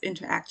address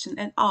interaction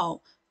at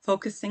all,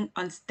 focusing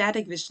on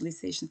static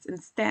visualizations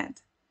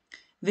instead.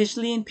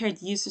 Visually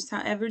impaired users,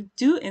 however,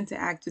 do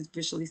interact with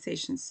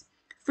visualizations,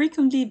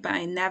 frequently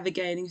by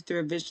navigating through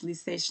a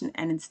visualization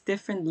and its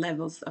different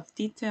levels of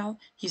detail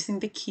using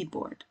the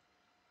keyboard.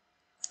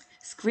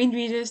 Screen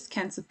readers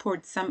can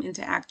support some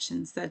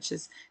interactions, such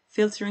as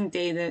filtering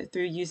data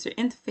through user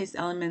interface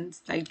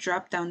elements like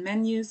drop-down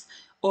menus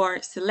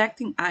or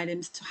selecting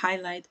items to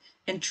highlight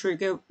and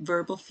trigger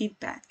verbal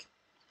feedback.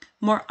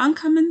 More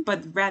uncommon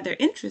but rather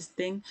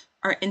interesting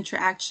are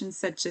interactions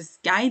such as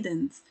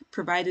guidance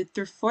provided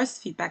through force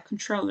feedback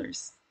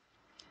controllers.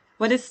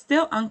 What is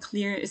still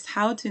unclear is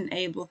how to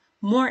enable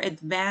more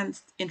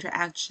advanced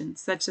interactions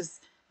such as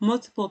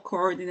multiple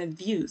coordinate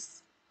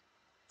views.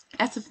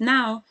 As of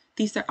now,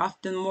 these are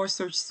often more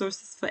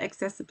sources for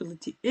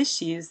accessibility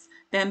issues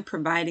than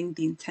providing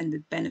the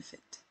intended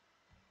benefit.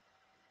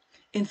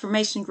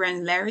 Information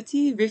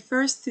granularity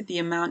refers to the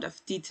amount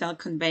of detail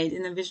conveyed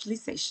in a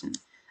visualization.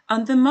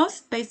 On the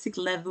most basic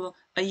level,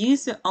 a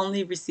user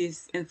only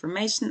receives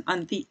information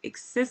on the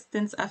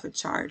existence of a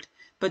chart,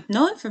 but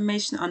no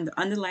information on the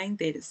underlying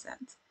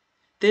dataset.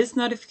 This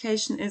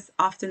notification is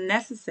often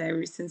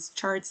necessary since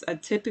charts are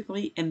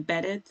typically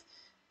embedded,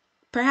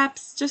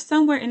 perhaps just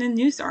somewhere in a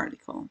news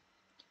article.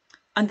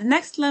 On the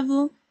next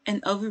level,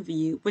 an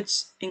overview,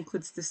 which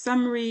includes the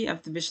summary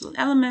of the visual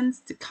elements,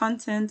 the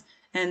content,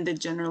 and the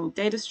general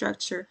data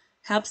structure,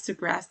 helps to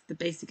grasp the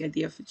basic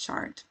idea of a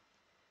chart.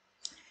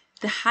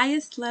 The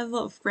highest level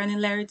of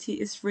granularity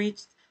is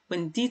reached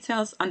when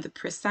details on the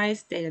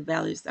precise data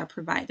values are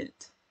provided.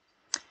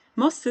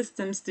 Most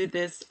systems do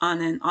this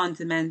on an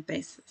on-demand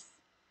basis.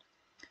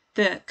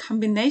 The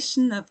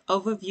combination of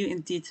overview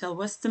and detail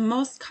was the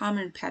most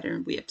common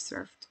pattern we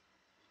observed.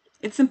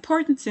 It's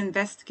important to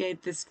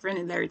investigate this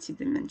granularity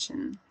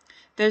dimension.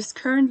 there's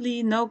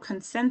currently no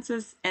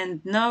consensus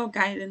and no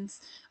guidance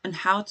on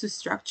how to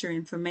structure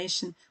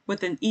information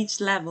within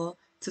each level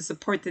to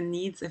support the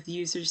needs of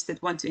users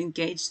that want to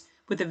engage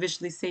with the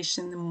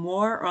visualization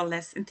more or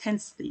less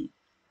intensely.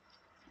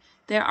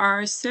 There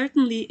are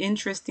certainly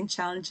interesting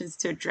challenges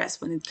to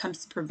address when it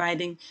comes to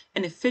providing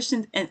an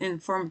efficient and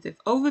informative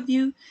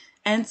overview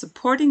and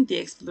supporting the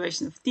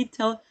exploration of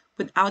detail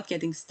without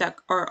getting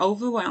stuck or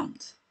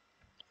overwhelmed.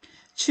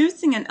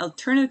 Choosing an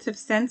alternative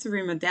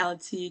sensory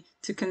modality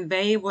to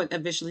convey what a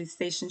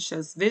visualization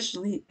shows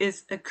visually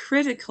is a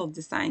critical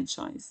design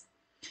choice.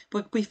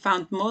 What we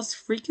found most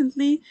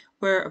frequently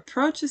were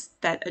approaches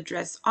that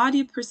address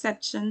audio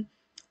perception,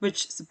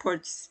 which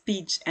supports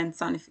speech and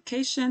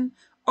sonification,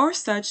 or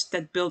such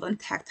that build on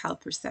tactile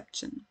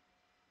perception.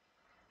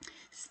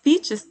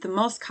 Speech is the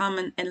most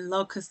common and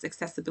low-cost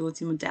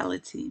accessibility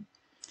modality.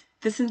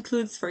 This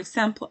includes, for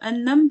example, a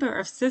number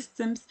of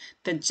systems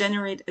that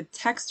generate a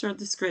textual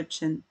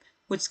description,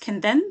 which can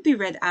then be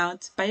read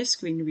out by a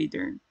screen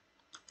reader.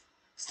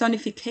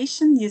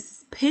 Sonification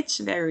uses pitch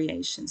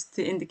variations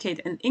to indicate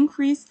an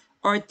increase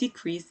or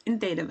decrease in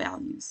data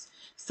values,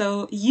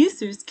 so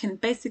users can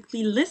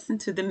basically listen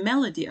to the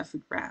melody of a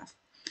graph.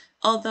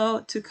 Although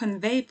to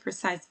convey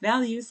precise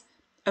values,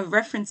 a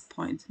reference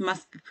point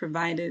must be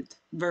provided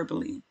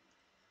verbally.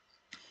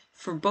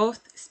 For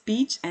both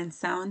speech and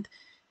sound,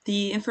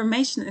 the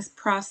information is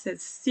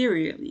processed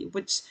serially,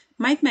 which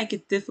might make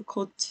it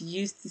difficult to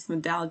use these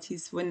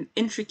modalities when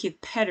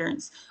intricate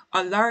patterns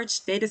or large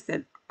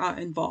datasets are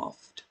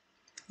involved.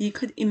 You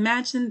could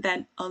imagine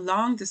that a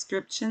long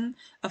description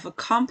of a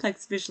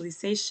complex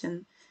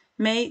visualization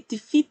may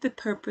defeat the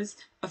purpose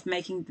of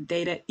making the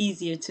data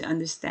easier to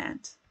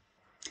understand,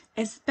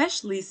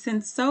 especially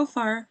since so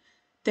far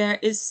there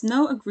is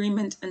no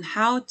agreement on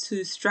how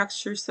to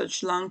structure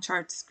such long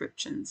chart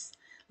descriptions.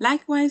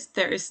 Likewise,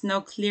 there is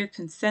no clear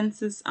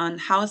consensus on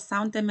how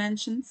sound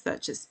dimensions,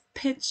 such as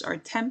pitch or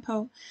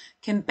tempo,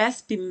 can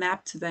best be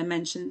mapped to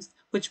dimensions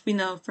which we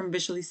know from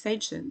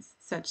visualizations,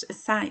 such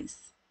as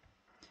size.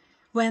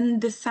 When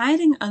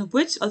deciding on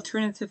which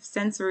alternative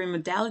sensory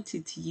modality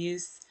to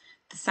use,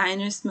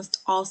 designers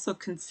must also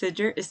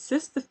consider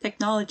assistive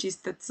technologies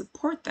that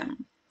support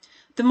them.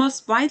 The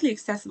most widely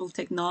accessible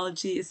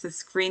technology is a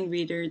screen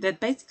reader that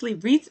basically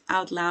reads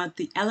out loud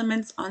the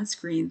elements on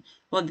screen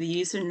while the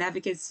user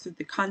navigates through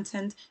the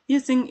content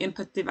using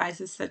input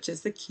devices such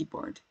as a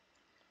keyboard.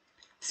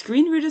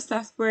 Screen reader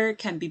software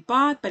can be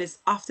bought, but is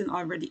often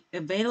already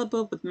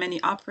available with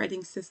many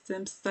operating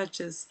systems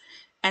such as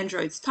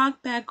Android's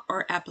TalkBack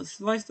or Apple's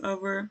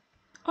VoiceOver,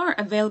 or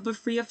available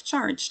free of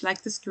charge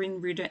like the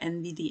screen reader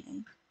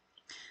NVDA.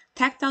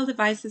 Tactile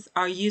devices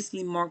are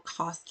usually more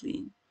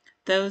costly.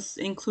 Those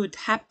include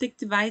haptic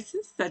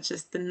devices such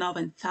as the Knob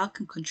and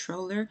Falcon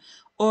controller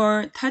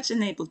or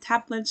touch-enabled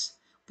tablets,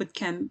 which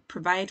can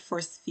provide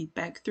force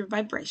feedback through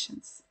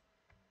vibrations.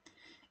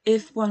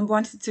 If one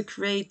wanted to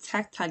create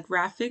tactile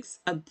graphics,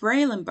 a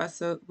braille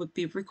embosser would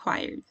be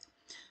required.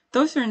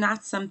 Those are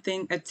not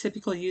something a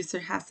typical user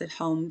has at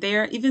home. They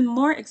are even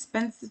more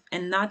expensive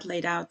and not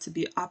laid out to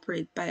be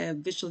operated by a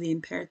visually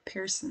impaired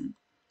person.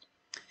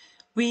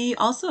 We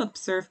also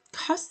observed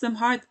custom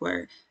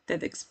hardware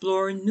that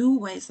explore new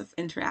ways of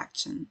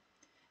interaction.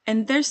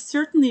 And there's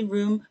certainly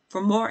room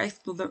for more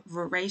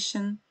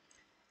exploration,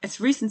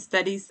 as recent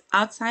studies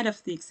outside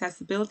of the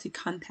accessibility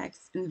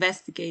context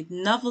investigate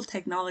novel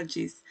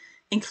technologies,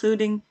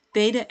 including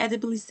data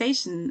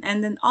edibilization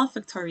and an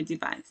olfactory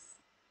device.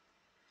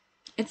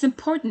 It's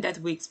important that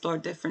we explore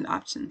different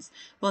options,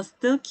 while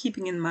still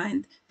keeping in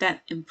mind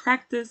that in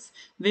practice,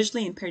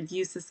 visually impaired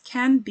users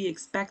can be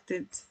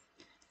expected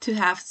to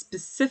have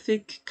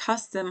specific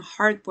custom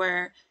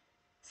hardware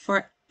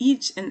for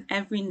each and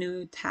every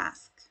new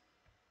task.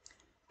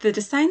 The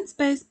design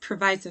space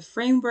provides a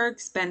framework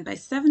spanned by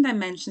 7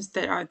 dimensions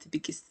that are to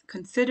be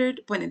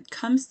considered when it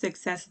comes to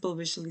accessible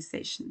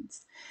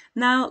visualizations.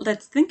 Now,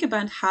 let's think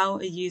about how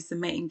a user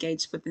may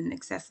engage with an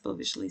accessible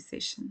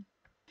visualization.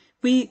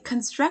 We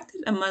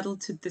constructed a model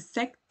to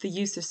dissect the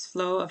user's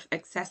flow of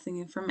accessing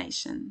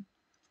information.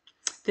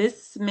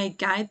 This may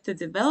guide the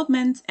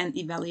development and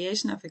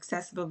evaluation of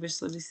accessible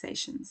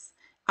visualizations.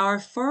 Our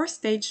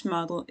 4-stage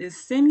model is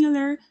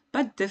similar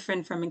but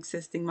different from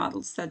existing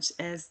models such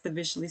as the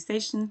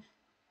visualization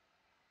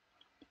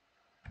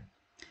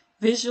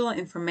visual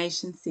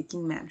information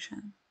seeking mantra.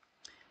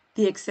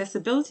 The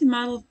accessibility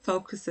model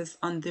focuses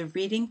on the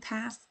reading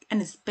task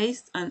and is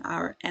based on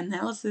our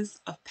analysis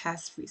of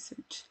past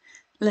research.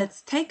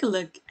 Let's take a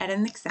look at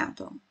an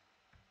example.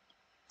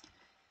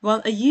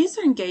 While a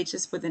user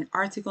engages with an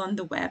article on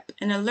the web,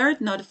 an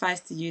alert notifies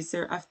the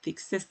user of the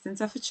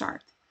existence of a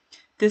chart.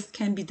 This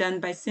can be done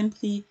by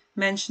simply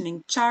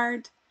mentioning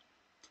chart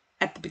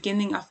at the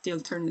beginning of the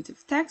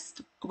alternative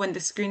text when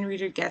the screen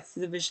reader gets to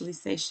the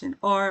visualization,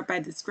 or by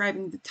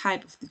describing the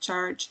type of the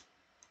chart,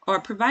 or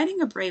providing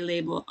a braille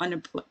label on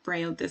a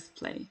braille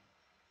display.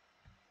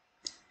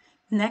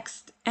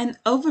 Next, an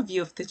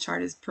overview of the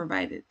chart is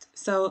provided,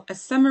 so a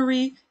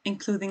summary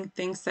including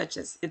things such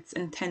as its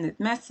intended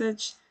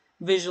message,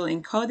 visual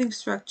encoding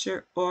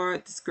structure, or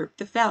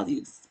descriptive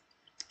values.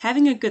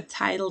 Having a good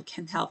title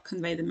can help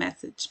convey the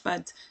message,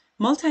 but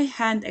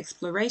multi-hand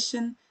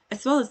exploration,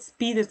 as well as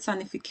speeded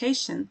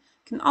sonification,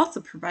 can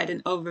also provide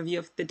an overview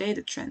of the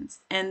data trends.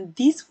 And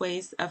these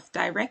ways of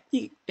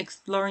directly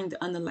exploring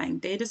the underlying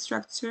data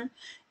structure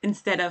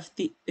instead of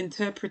the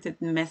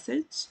interpreted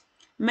message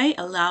may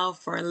allow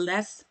for a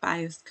less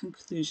biased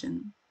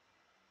conclusion.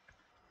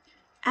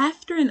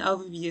 After an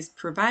overview is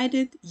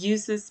provided,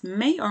 users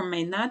may or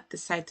may not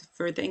decide to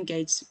further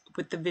engage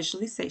with the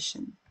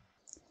visualization.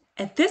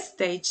 At this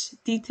stage,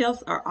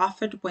 details are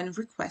offered when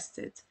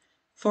requested.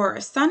 For a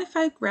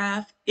sonified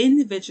graph,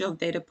 individual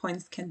data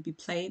points can be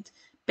played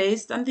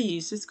based on the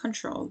user's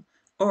control,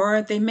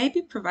 or they may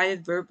be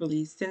provided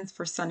verbally, since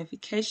for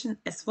sonification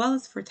as well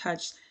as for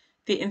touch,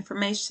 the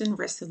information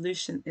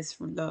resolution is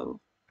low.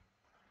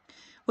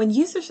 When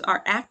users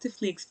are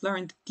actively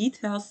exploring the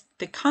details,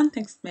 the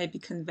context may be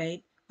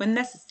conveyed when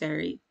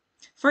necessary.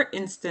 For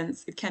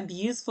instance, it can be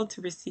useful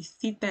to receive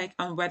feedback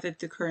on whether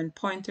the current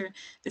pointer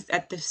is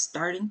at the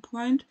starting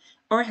point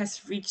or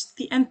has reached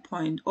the end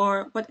point,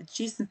 or what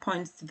adjacent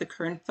points to the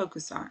current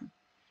focus are.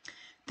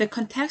 The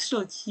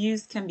contextual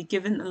cues can be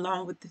given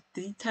along with the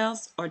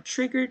details or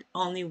triggered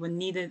only when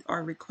needed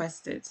or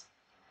requested.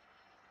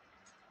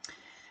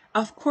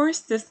 Of course,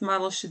 this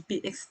model should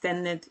be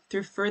extended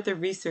through further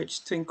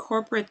research to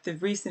incorporate the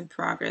recent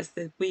progress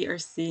that we are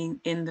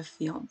seeing in the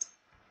field.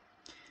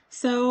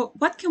 So,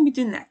 what can we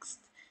do next?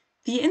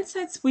 The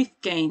insights we've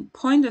gained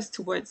point us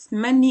towards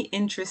many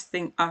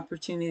interesting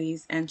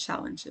opportunities and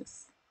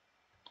challenges.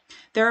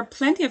 There are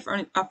plenty of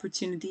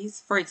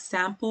opportunities, for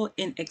example,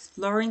 in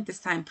exploring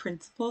design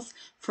principles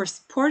for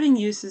supporting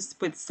users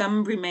with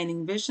some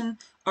remaining vision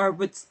or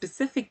with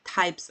specific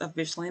types of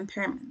visual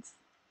impairments.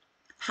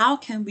 How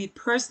can we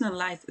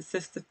personalize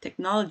assistive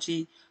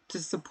technology to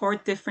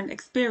support different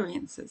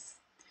experiences?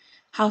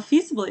 How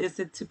feasible is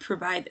it to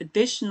provide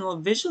additional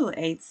visual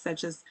aids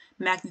such as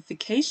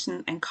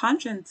magnification and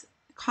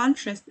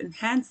contrast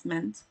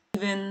enhancement,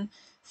 even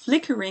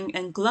flickering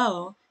and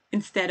glow,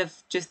 instead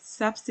of just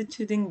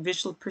substituting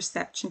visual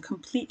perception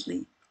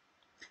completely?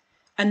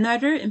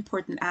 Another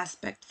important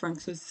aspect for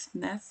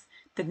inclusiveness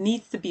that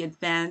needs to be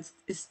advanced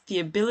is the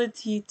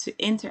ability to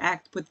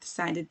interact with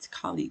sighted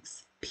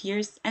colleagues,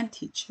 peers, and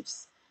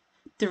teachers.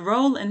 The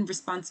role and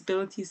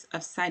responsibilities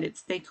of sighted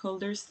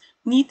stakeholders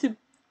need to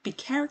be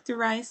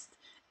characterized,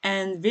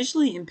 and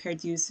visually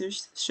impaired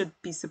users should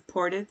be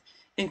supported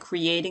in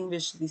creating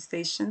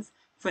visualizations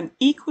for an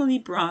equally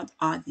broad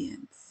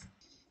audience.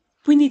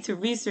 We need to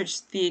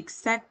research the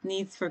exact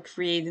needs for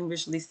creating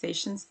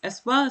visualizations,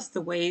 as well as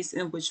the ways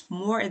in which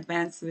more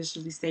advanced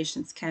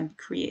visualizations can be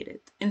created.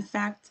 In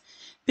fact,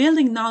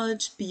 building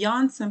knowledge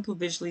beyond simple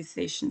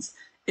visualizations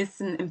is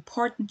an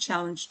important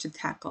challenge to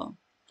tackle.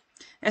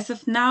 As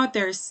of now,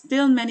 there are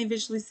still many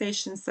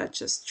visualizations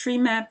such as tree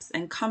maps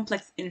and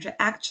complex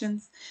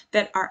interactions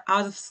that are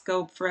out of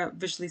scope for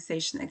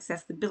visualization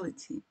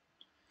accessibility.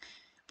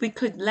 We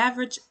could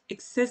leverage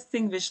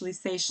existing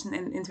visualization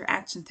and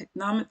interaction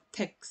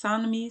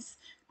taxonomies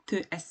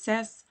to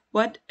assess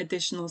what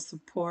additional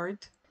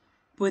support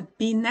would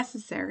be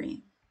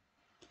necessary.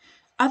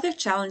 Other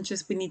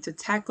challenges we need to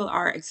tackle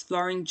are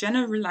exploring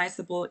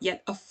generalizable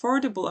yet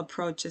affordable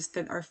approaches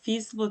that are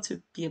feasible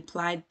to be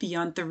applied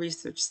beyond the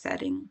research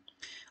setting,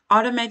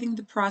 automating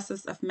the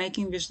process of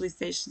making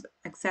visualizations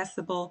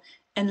accessible,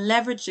 and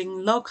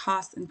leveraging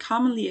low-cost and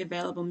commonly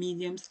available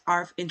mediums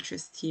are of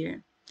interest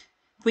here.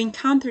 We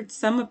encountered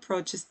some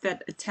approaches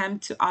that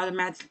attempt to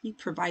automatically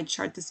provide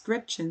chart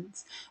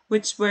descriptions,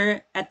 which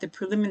were at the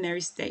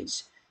preliminary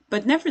stage,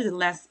 but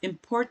nevertheless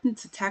important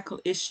to tackle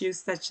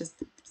issues such as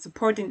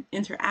supporting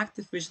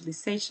interactive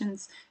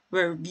visualizations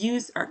where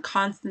views are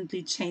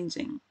constantly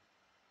changing.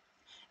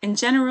 In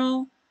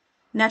general,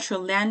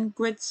 natural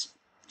language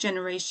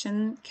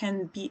generation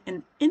can be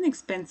an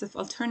inexpensive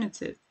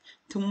alternative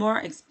to more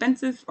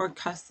expensive or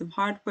custom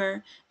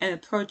hardware, and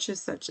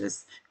approaches such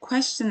as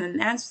question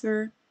and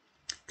answer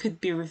could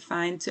be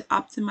refined to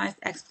optimize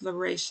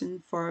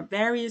exploration for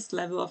various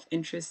levels of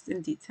interest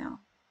in detail.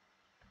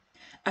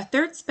 A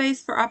third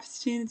space for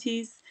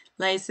opportunities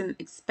lies in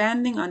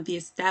expanding on the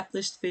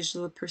established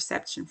visual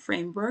perception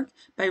framework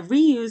by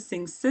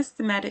reusing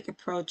systematic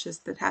approaches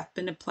that have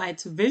been applied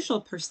to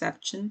visual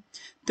perception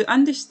to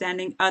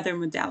understanding other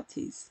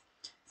modalities.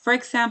 For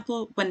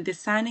example, when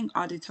designing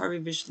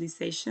auditory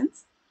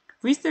visualizations,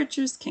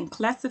 researchers can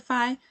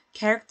classify,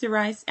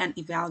 characterize, and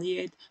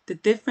evaluate the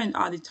different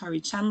auditory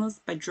channels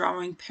by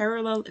drawing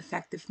parallel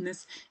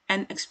effectiveness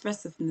and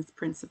expressiveness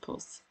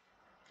principles.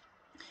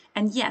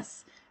 And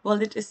yes,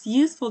 while it is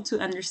useful to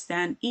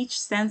understand each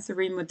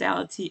sensory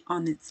modality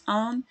on its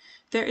own,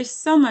 there is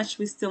so much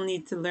we still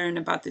need to learn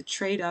about the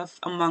trade-off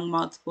among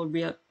multiple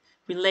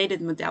related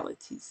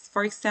modalities.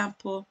 For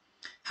example,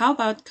 how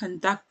about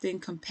conducting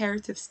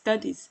comparative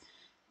studies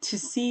to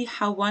see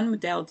how one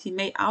modality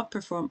may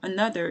outperform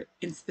another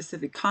in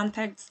specific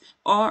contexts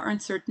or on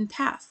certain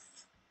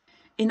tasks?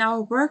 In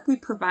our work, we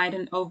provide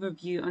an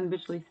overview on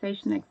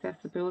visualization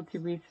accessibility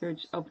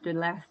research over the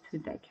last 2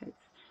 decades.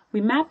 We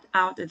mapped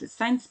out a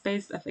design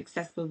space of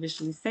accessible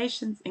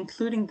visualizations,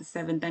 including the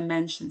 7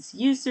 dimensions: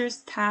 users,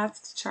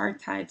 tasks, chart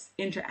types,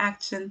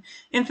 interaction,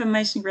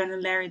 information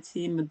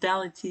granularity,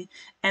 modality,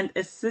 and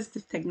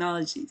assistive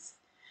technologies.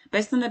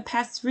 Based on the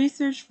past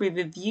research we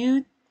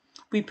reviewed,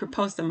 we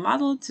proposed a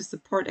model to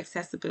support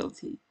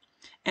accessibility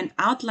and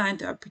outlined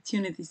the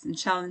opportunities and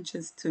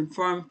challenges to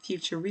inform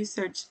future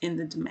research in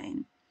the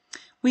domain.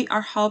 We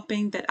are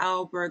hoping that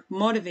our work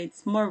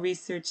motivates more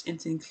research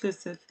into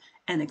inclusive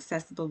and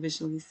accessible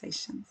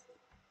visualizations.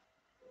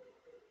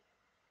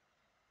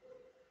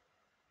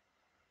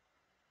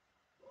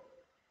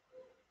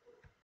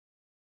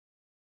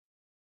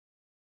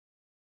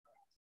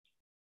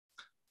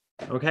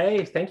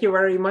 Okay, thank you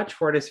very much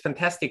for this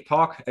fantastic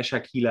talk,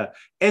 Shakila.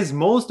 As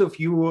most of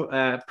you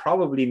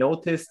probably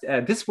noticed,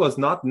 this was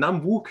not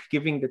Wook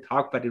giving the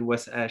talk, but it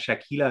was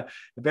Shakila.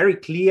 A very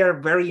clear,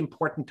 very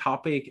important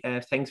topic.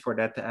 Thanks for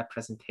that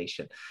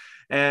presentation.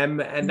 And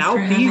now,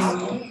 please,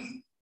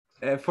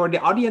 for the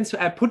audience,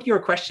 put your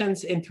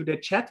questions into the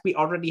chat. We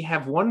already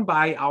have one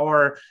by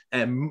our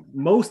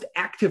most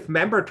active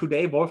member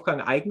today, Wolfgang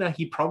Eigner.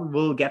 He probably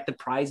will get the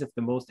prize of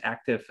the most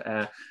active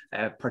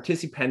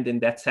participant in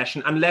that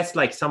session, unless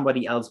like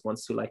somebody else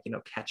wants to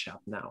catch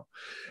up now.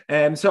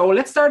 So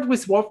let's start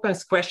with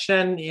Wolfgang's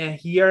question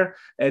here.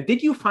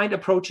 Did you find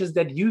approaches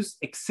that use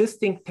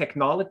existing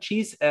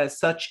technologies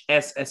such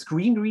as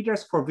screen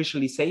readers for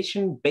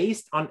visualization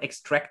based on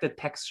extracted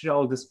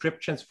textual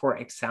descriptions, for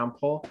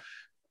example?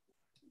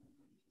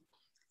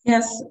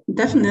 Yes,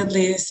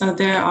 definitely. So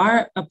there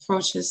are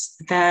approaches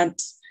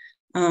that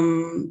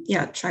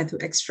try to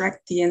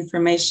extract the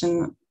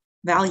information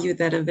value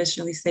that a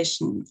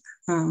visualization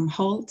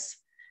holds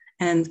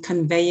and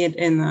convey it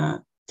in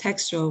a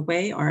textual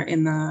way or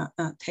in a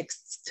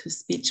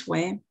text-to-speech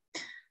way.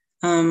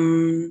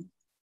 There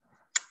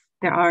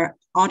are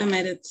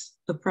automated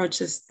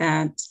approaches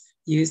that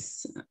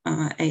use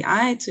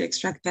AI to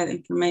extract that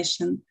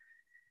information.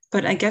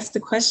 But I guess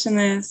the question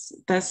is,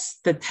 does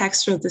the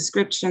textual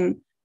description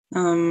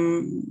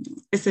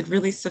is it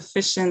really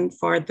sufficient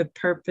for the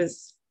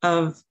purpose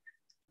of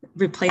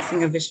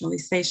replacing a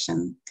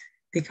visualization?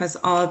 Because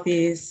all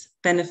these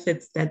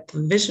benefits that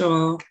the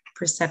visual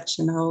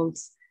perception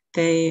holds,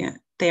 they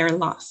are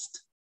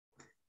lost.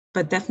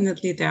 But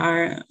definitely there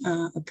are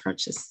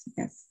approaches,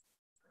 yes.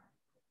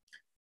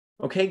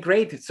 Okay,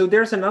 great. So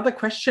there's another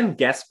question,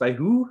 guessed by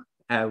who?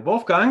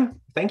 Wolfgang,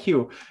 thank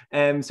you.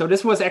 So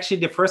this was actually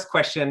the first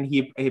question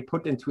he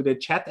put into the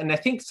chat. And I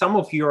think some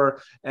of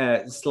your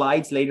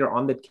slides later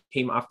on that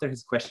came after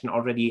his question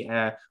already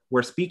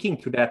were speaking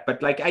to that.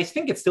 But I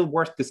think it's still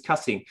worth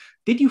discussing.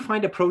 Did you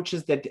find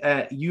approaches that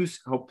use,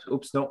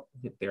 oops, no,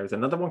 there's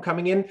another one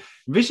coming in.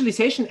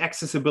 Visualization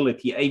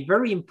accessibility, a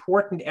very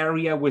important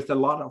area with a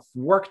lot of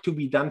work to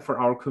be done for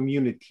our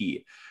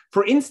community.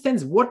 For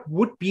instance, what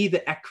would be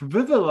the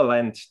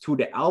equivalent to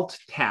the alt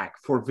tag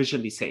for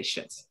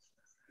visualizations?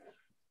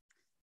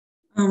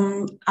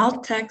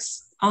 Alt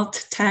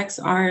tags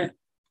are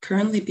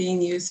currently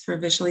being used for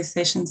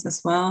visualizations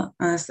as well.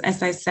 As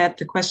I said,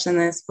 the question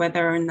is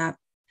whether or not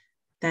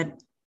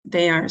that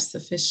they are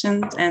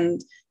sufficient, and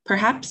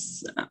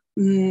perhaps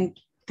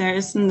there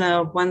isn't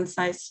a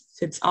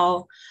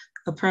one-size-fits-all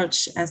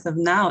approach as of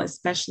now,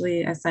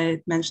 especially as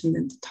I mentioned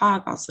in the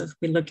talk. Also, if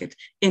we look at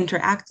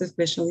interactive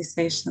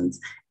visualizations,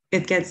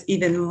 it gets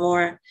even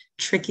more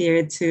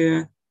trickier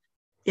to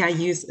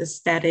use a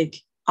static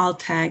alt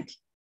tag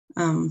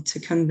to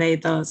convey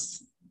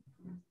those.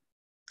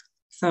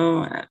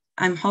 So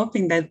I'm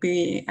hoping that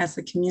we as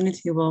a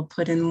community will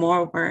put in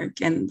more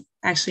work and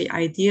actually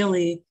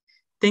ideally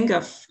think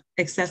of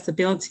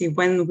accessibility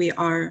when we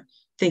are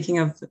thinking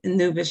of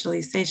new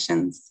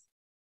visualizations.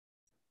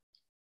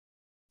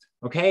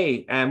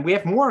 Okay, we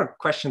have more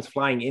questions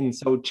flying in.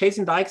 So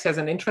Jason Dykes has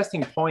an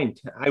interesting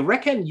point. I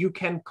reckon you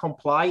can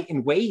comply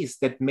in ways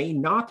that may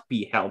not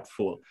be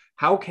helpful.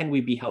 How can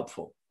we be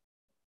helpful?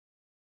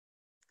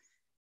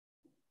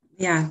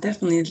 Yeah,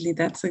 definitely.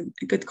 That's a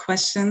good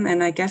question.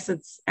 And I guess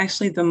it's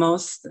actually the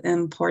most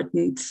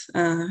important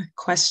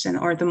question,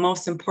 or the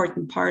most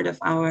important part of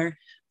our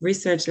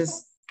research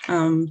is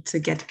to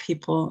get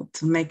people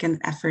to make an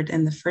effort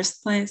in the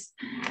first place.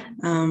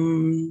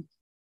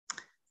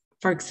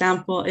 For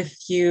example, if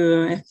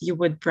you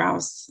would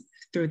browse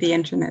through the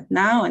internet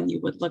now and you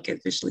would look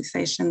at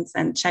visualizations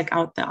and check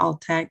out the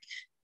alt tag,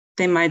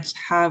 they might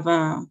have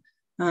a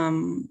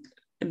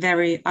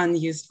very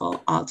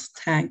unuseful alt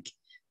tag.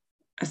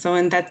 So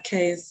in that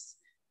case,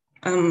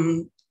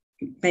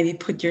 maybe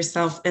put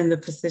yourself in the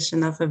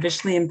position of a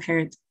visually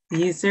impaired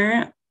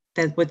user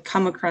that would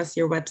come across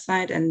your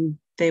website and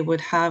they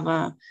would have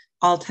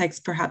alt tags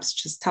perhaps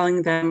just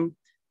telling them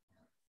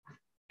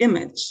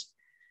image.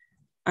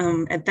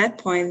 At that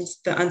point,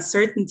 the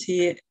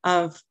uncertainty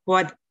of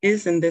what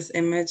is in this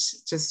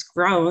image just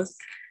grows,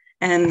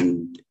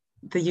 and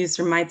the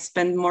user might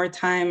spend more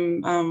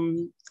time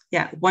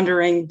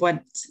wondering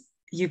what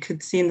you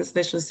could see in this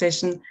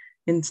visualization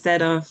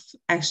instead of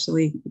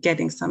actually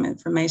getting some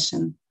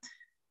information.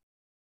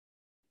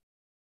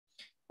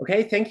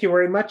 Okay, thank you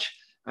very much.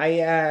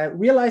 I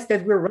realized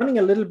that we're running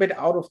a little bit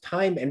out of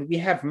time and we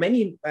have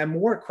many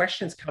more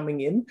questions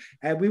coming in.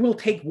 We will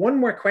take one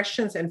more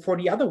questions, and for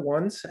the other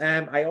ones,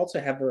 I also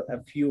have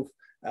a few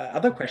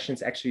other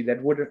questions actually that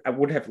I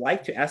would have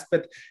liked to ask,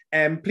 but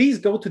please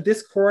go to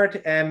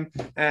Discord.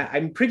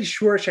 I'm pretty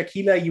sure,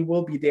 Shakila, you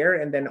will be there,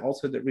 and then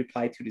also the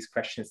reply to these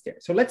questions there.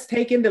 So let's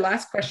take in the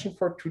last question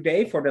for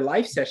today for the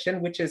live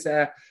session, which is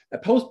a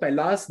post by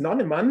Lars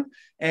Nonnemann.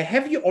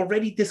 Have you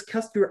already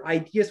discussed your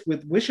ideas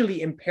with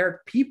visually impaired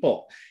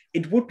people?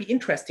 It would be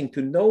interesting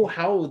to know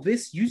how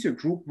this user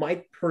group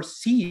might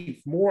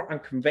perceive more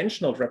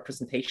unconventional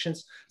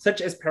representations, such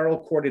as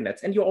parallel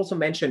coordinates. And you also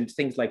mentioned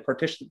things like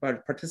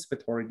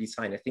participatory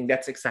design. I think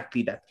that's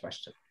exactly that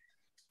question.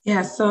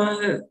 Yeah,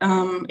 so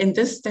in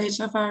this stage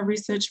of our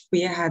research,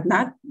 we had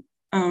not,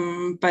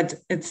 but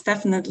it's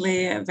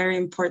definitely very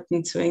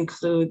important to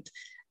include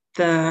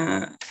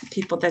the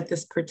people that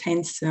this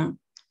pertains to.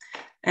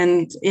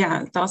 And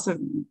yeah, it's also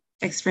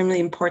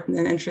extremely important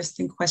and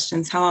interesting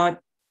questions. How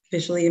are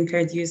visually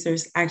impaired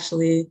users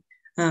actually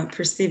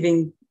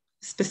perceiving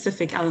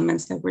specific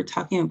elements that we're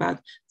talking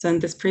about? So in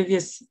this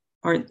previous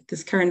or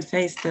this current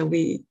phase that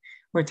we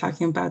were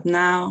talking about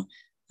now,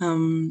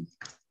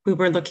 we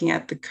were looking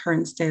at the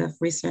current state of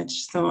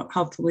research. So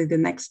hopefully the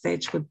next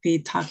stage would be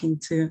talking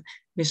to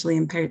visually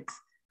impaired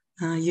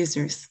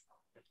users.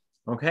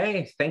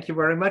 Okay, thank you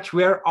very much.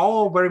 We are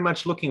all very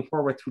much looking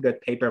forward to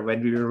that paper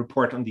when we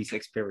report on these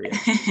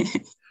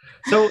experiences.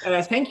 So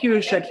thank you,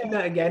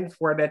 Shakila, again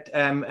for that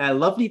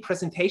lovely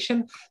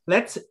presentation.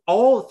 Let's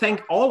all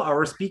thank all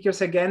our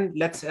speakers again.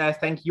 Let's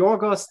thank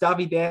Jorgos,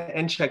 Davide,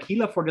 and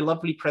Shakila for the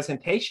lovely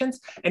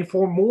presentations. And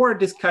for more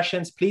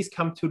discussions, please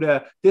come to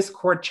the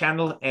Discord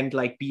channel and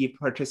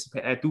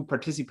do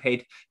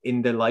participate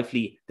in the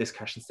lively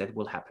discussions that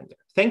will happen there.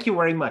 Thank you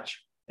very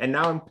much. And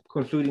now I'm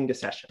concluding the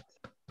session.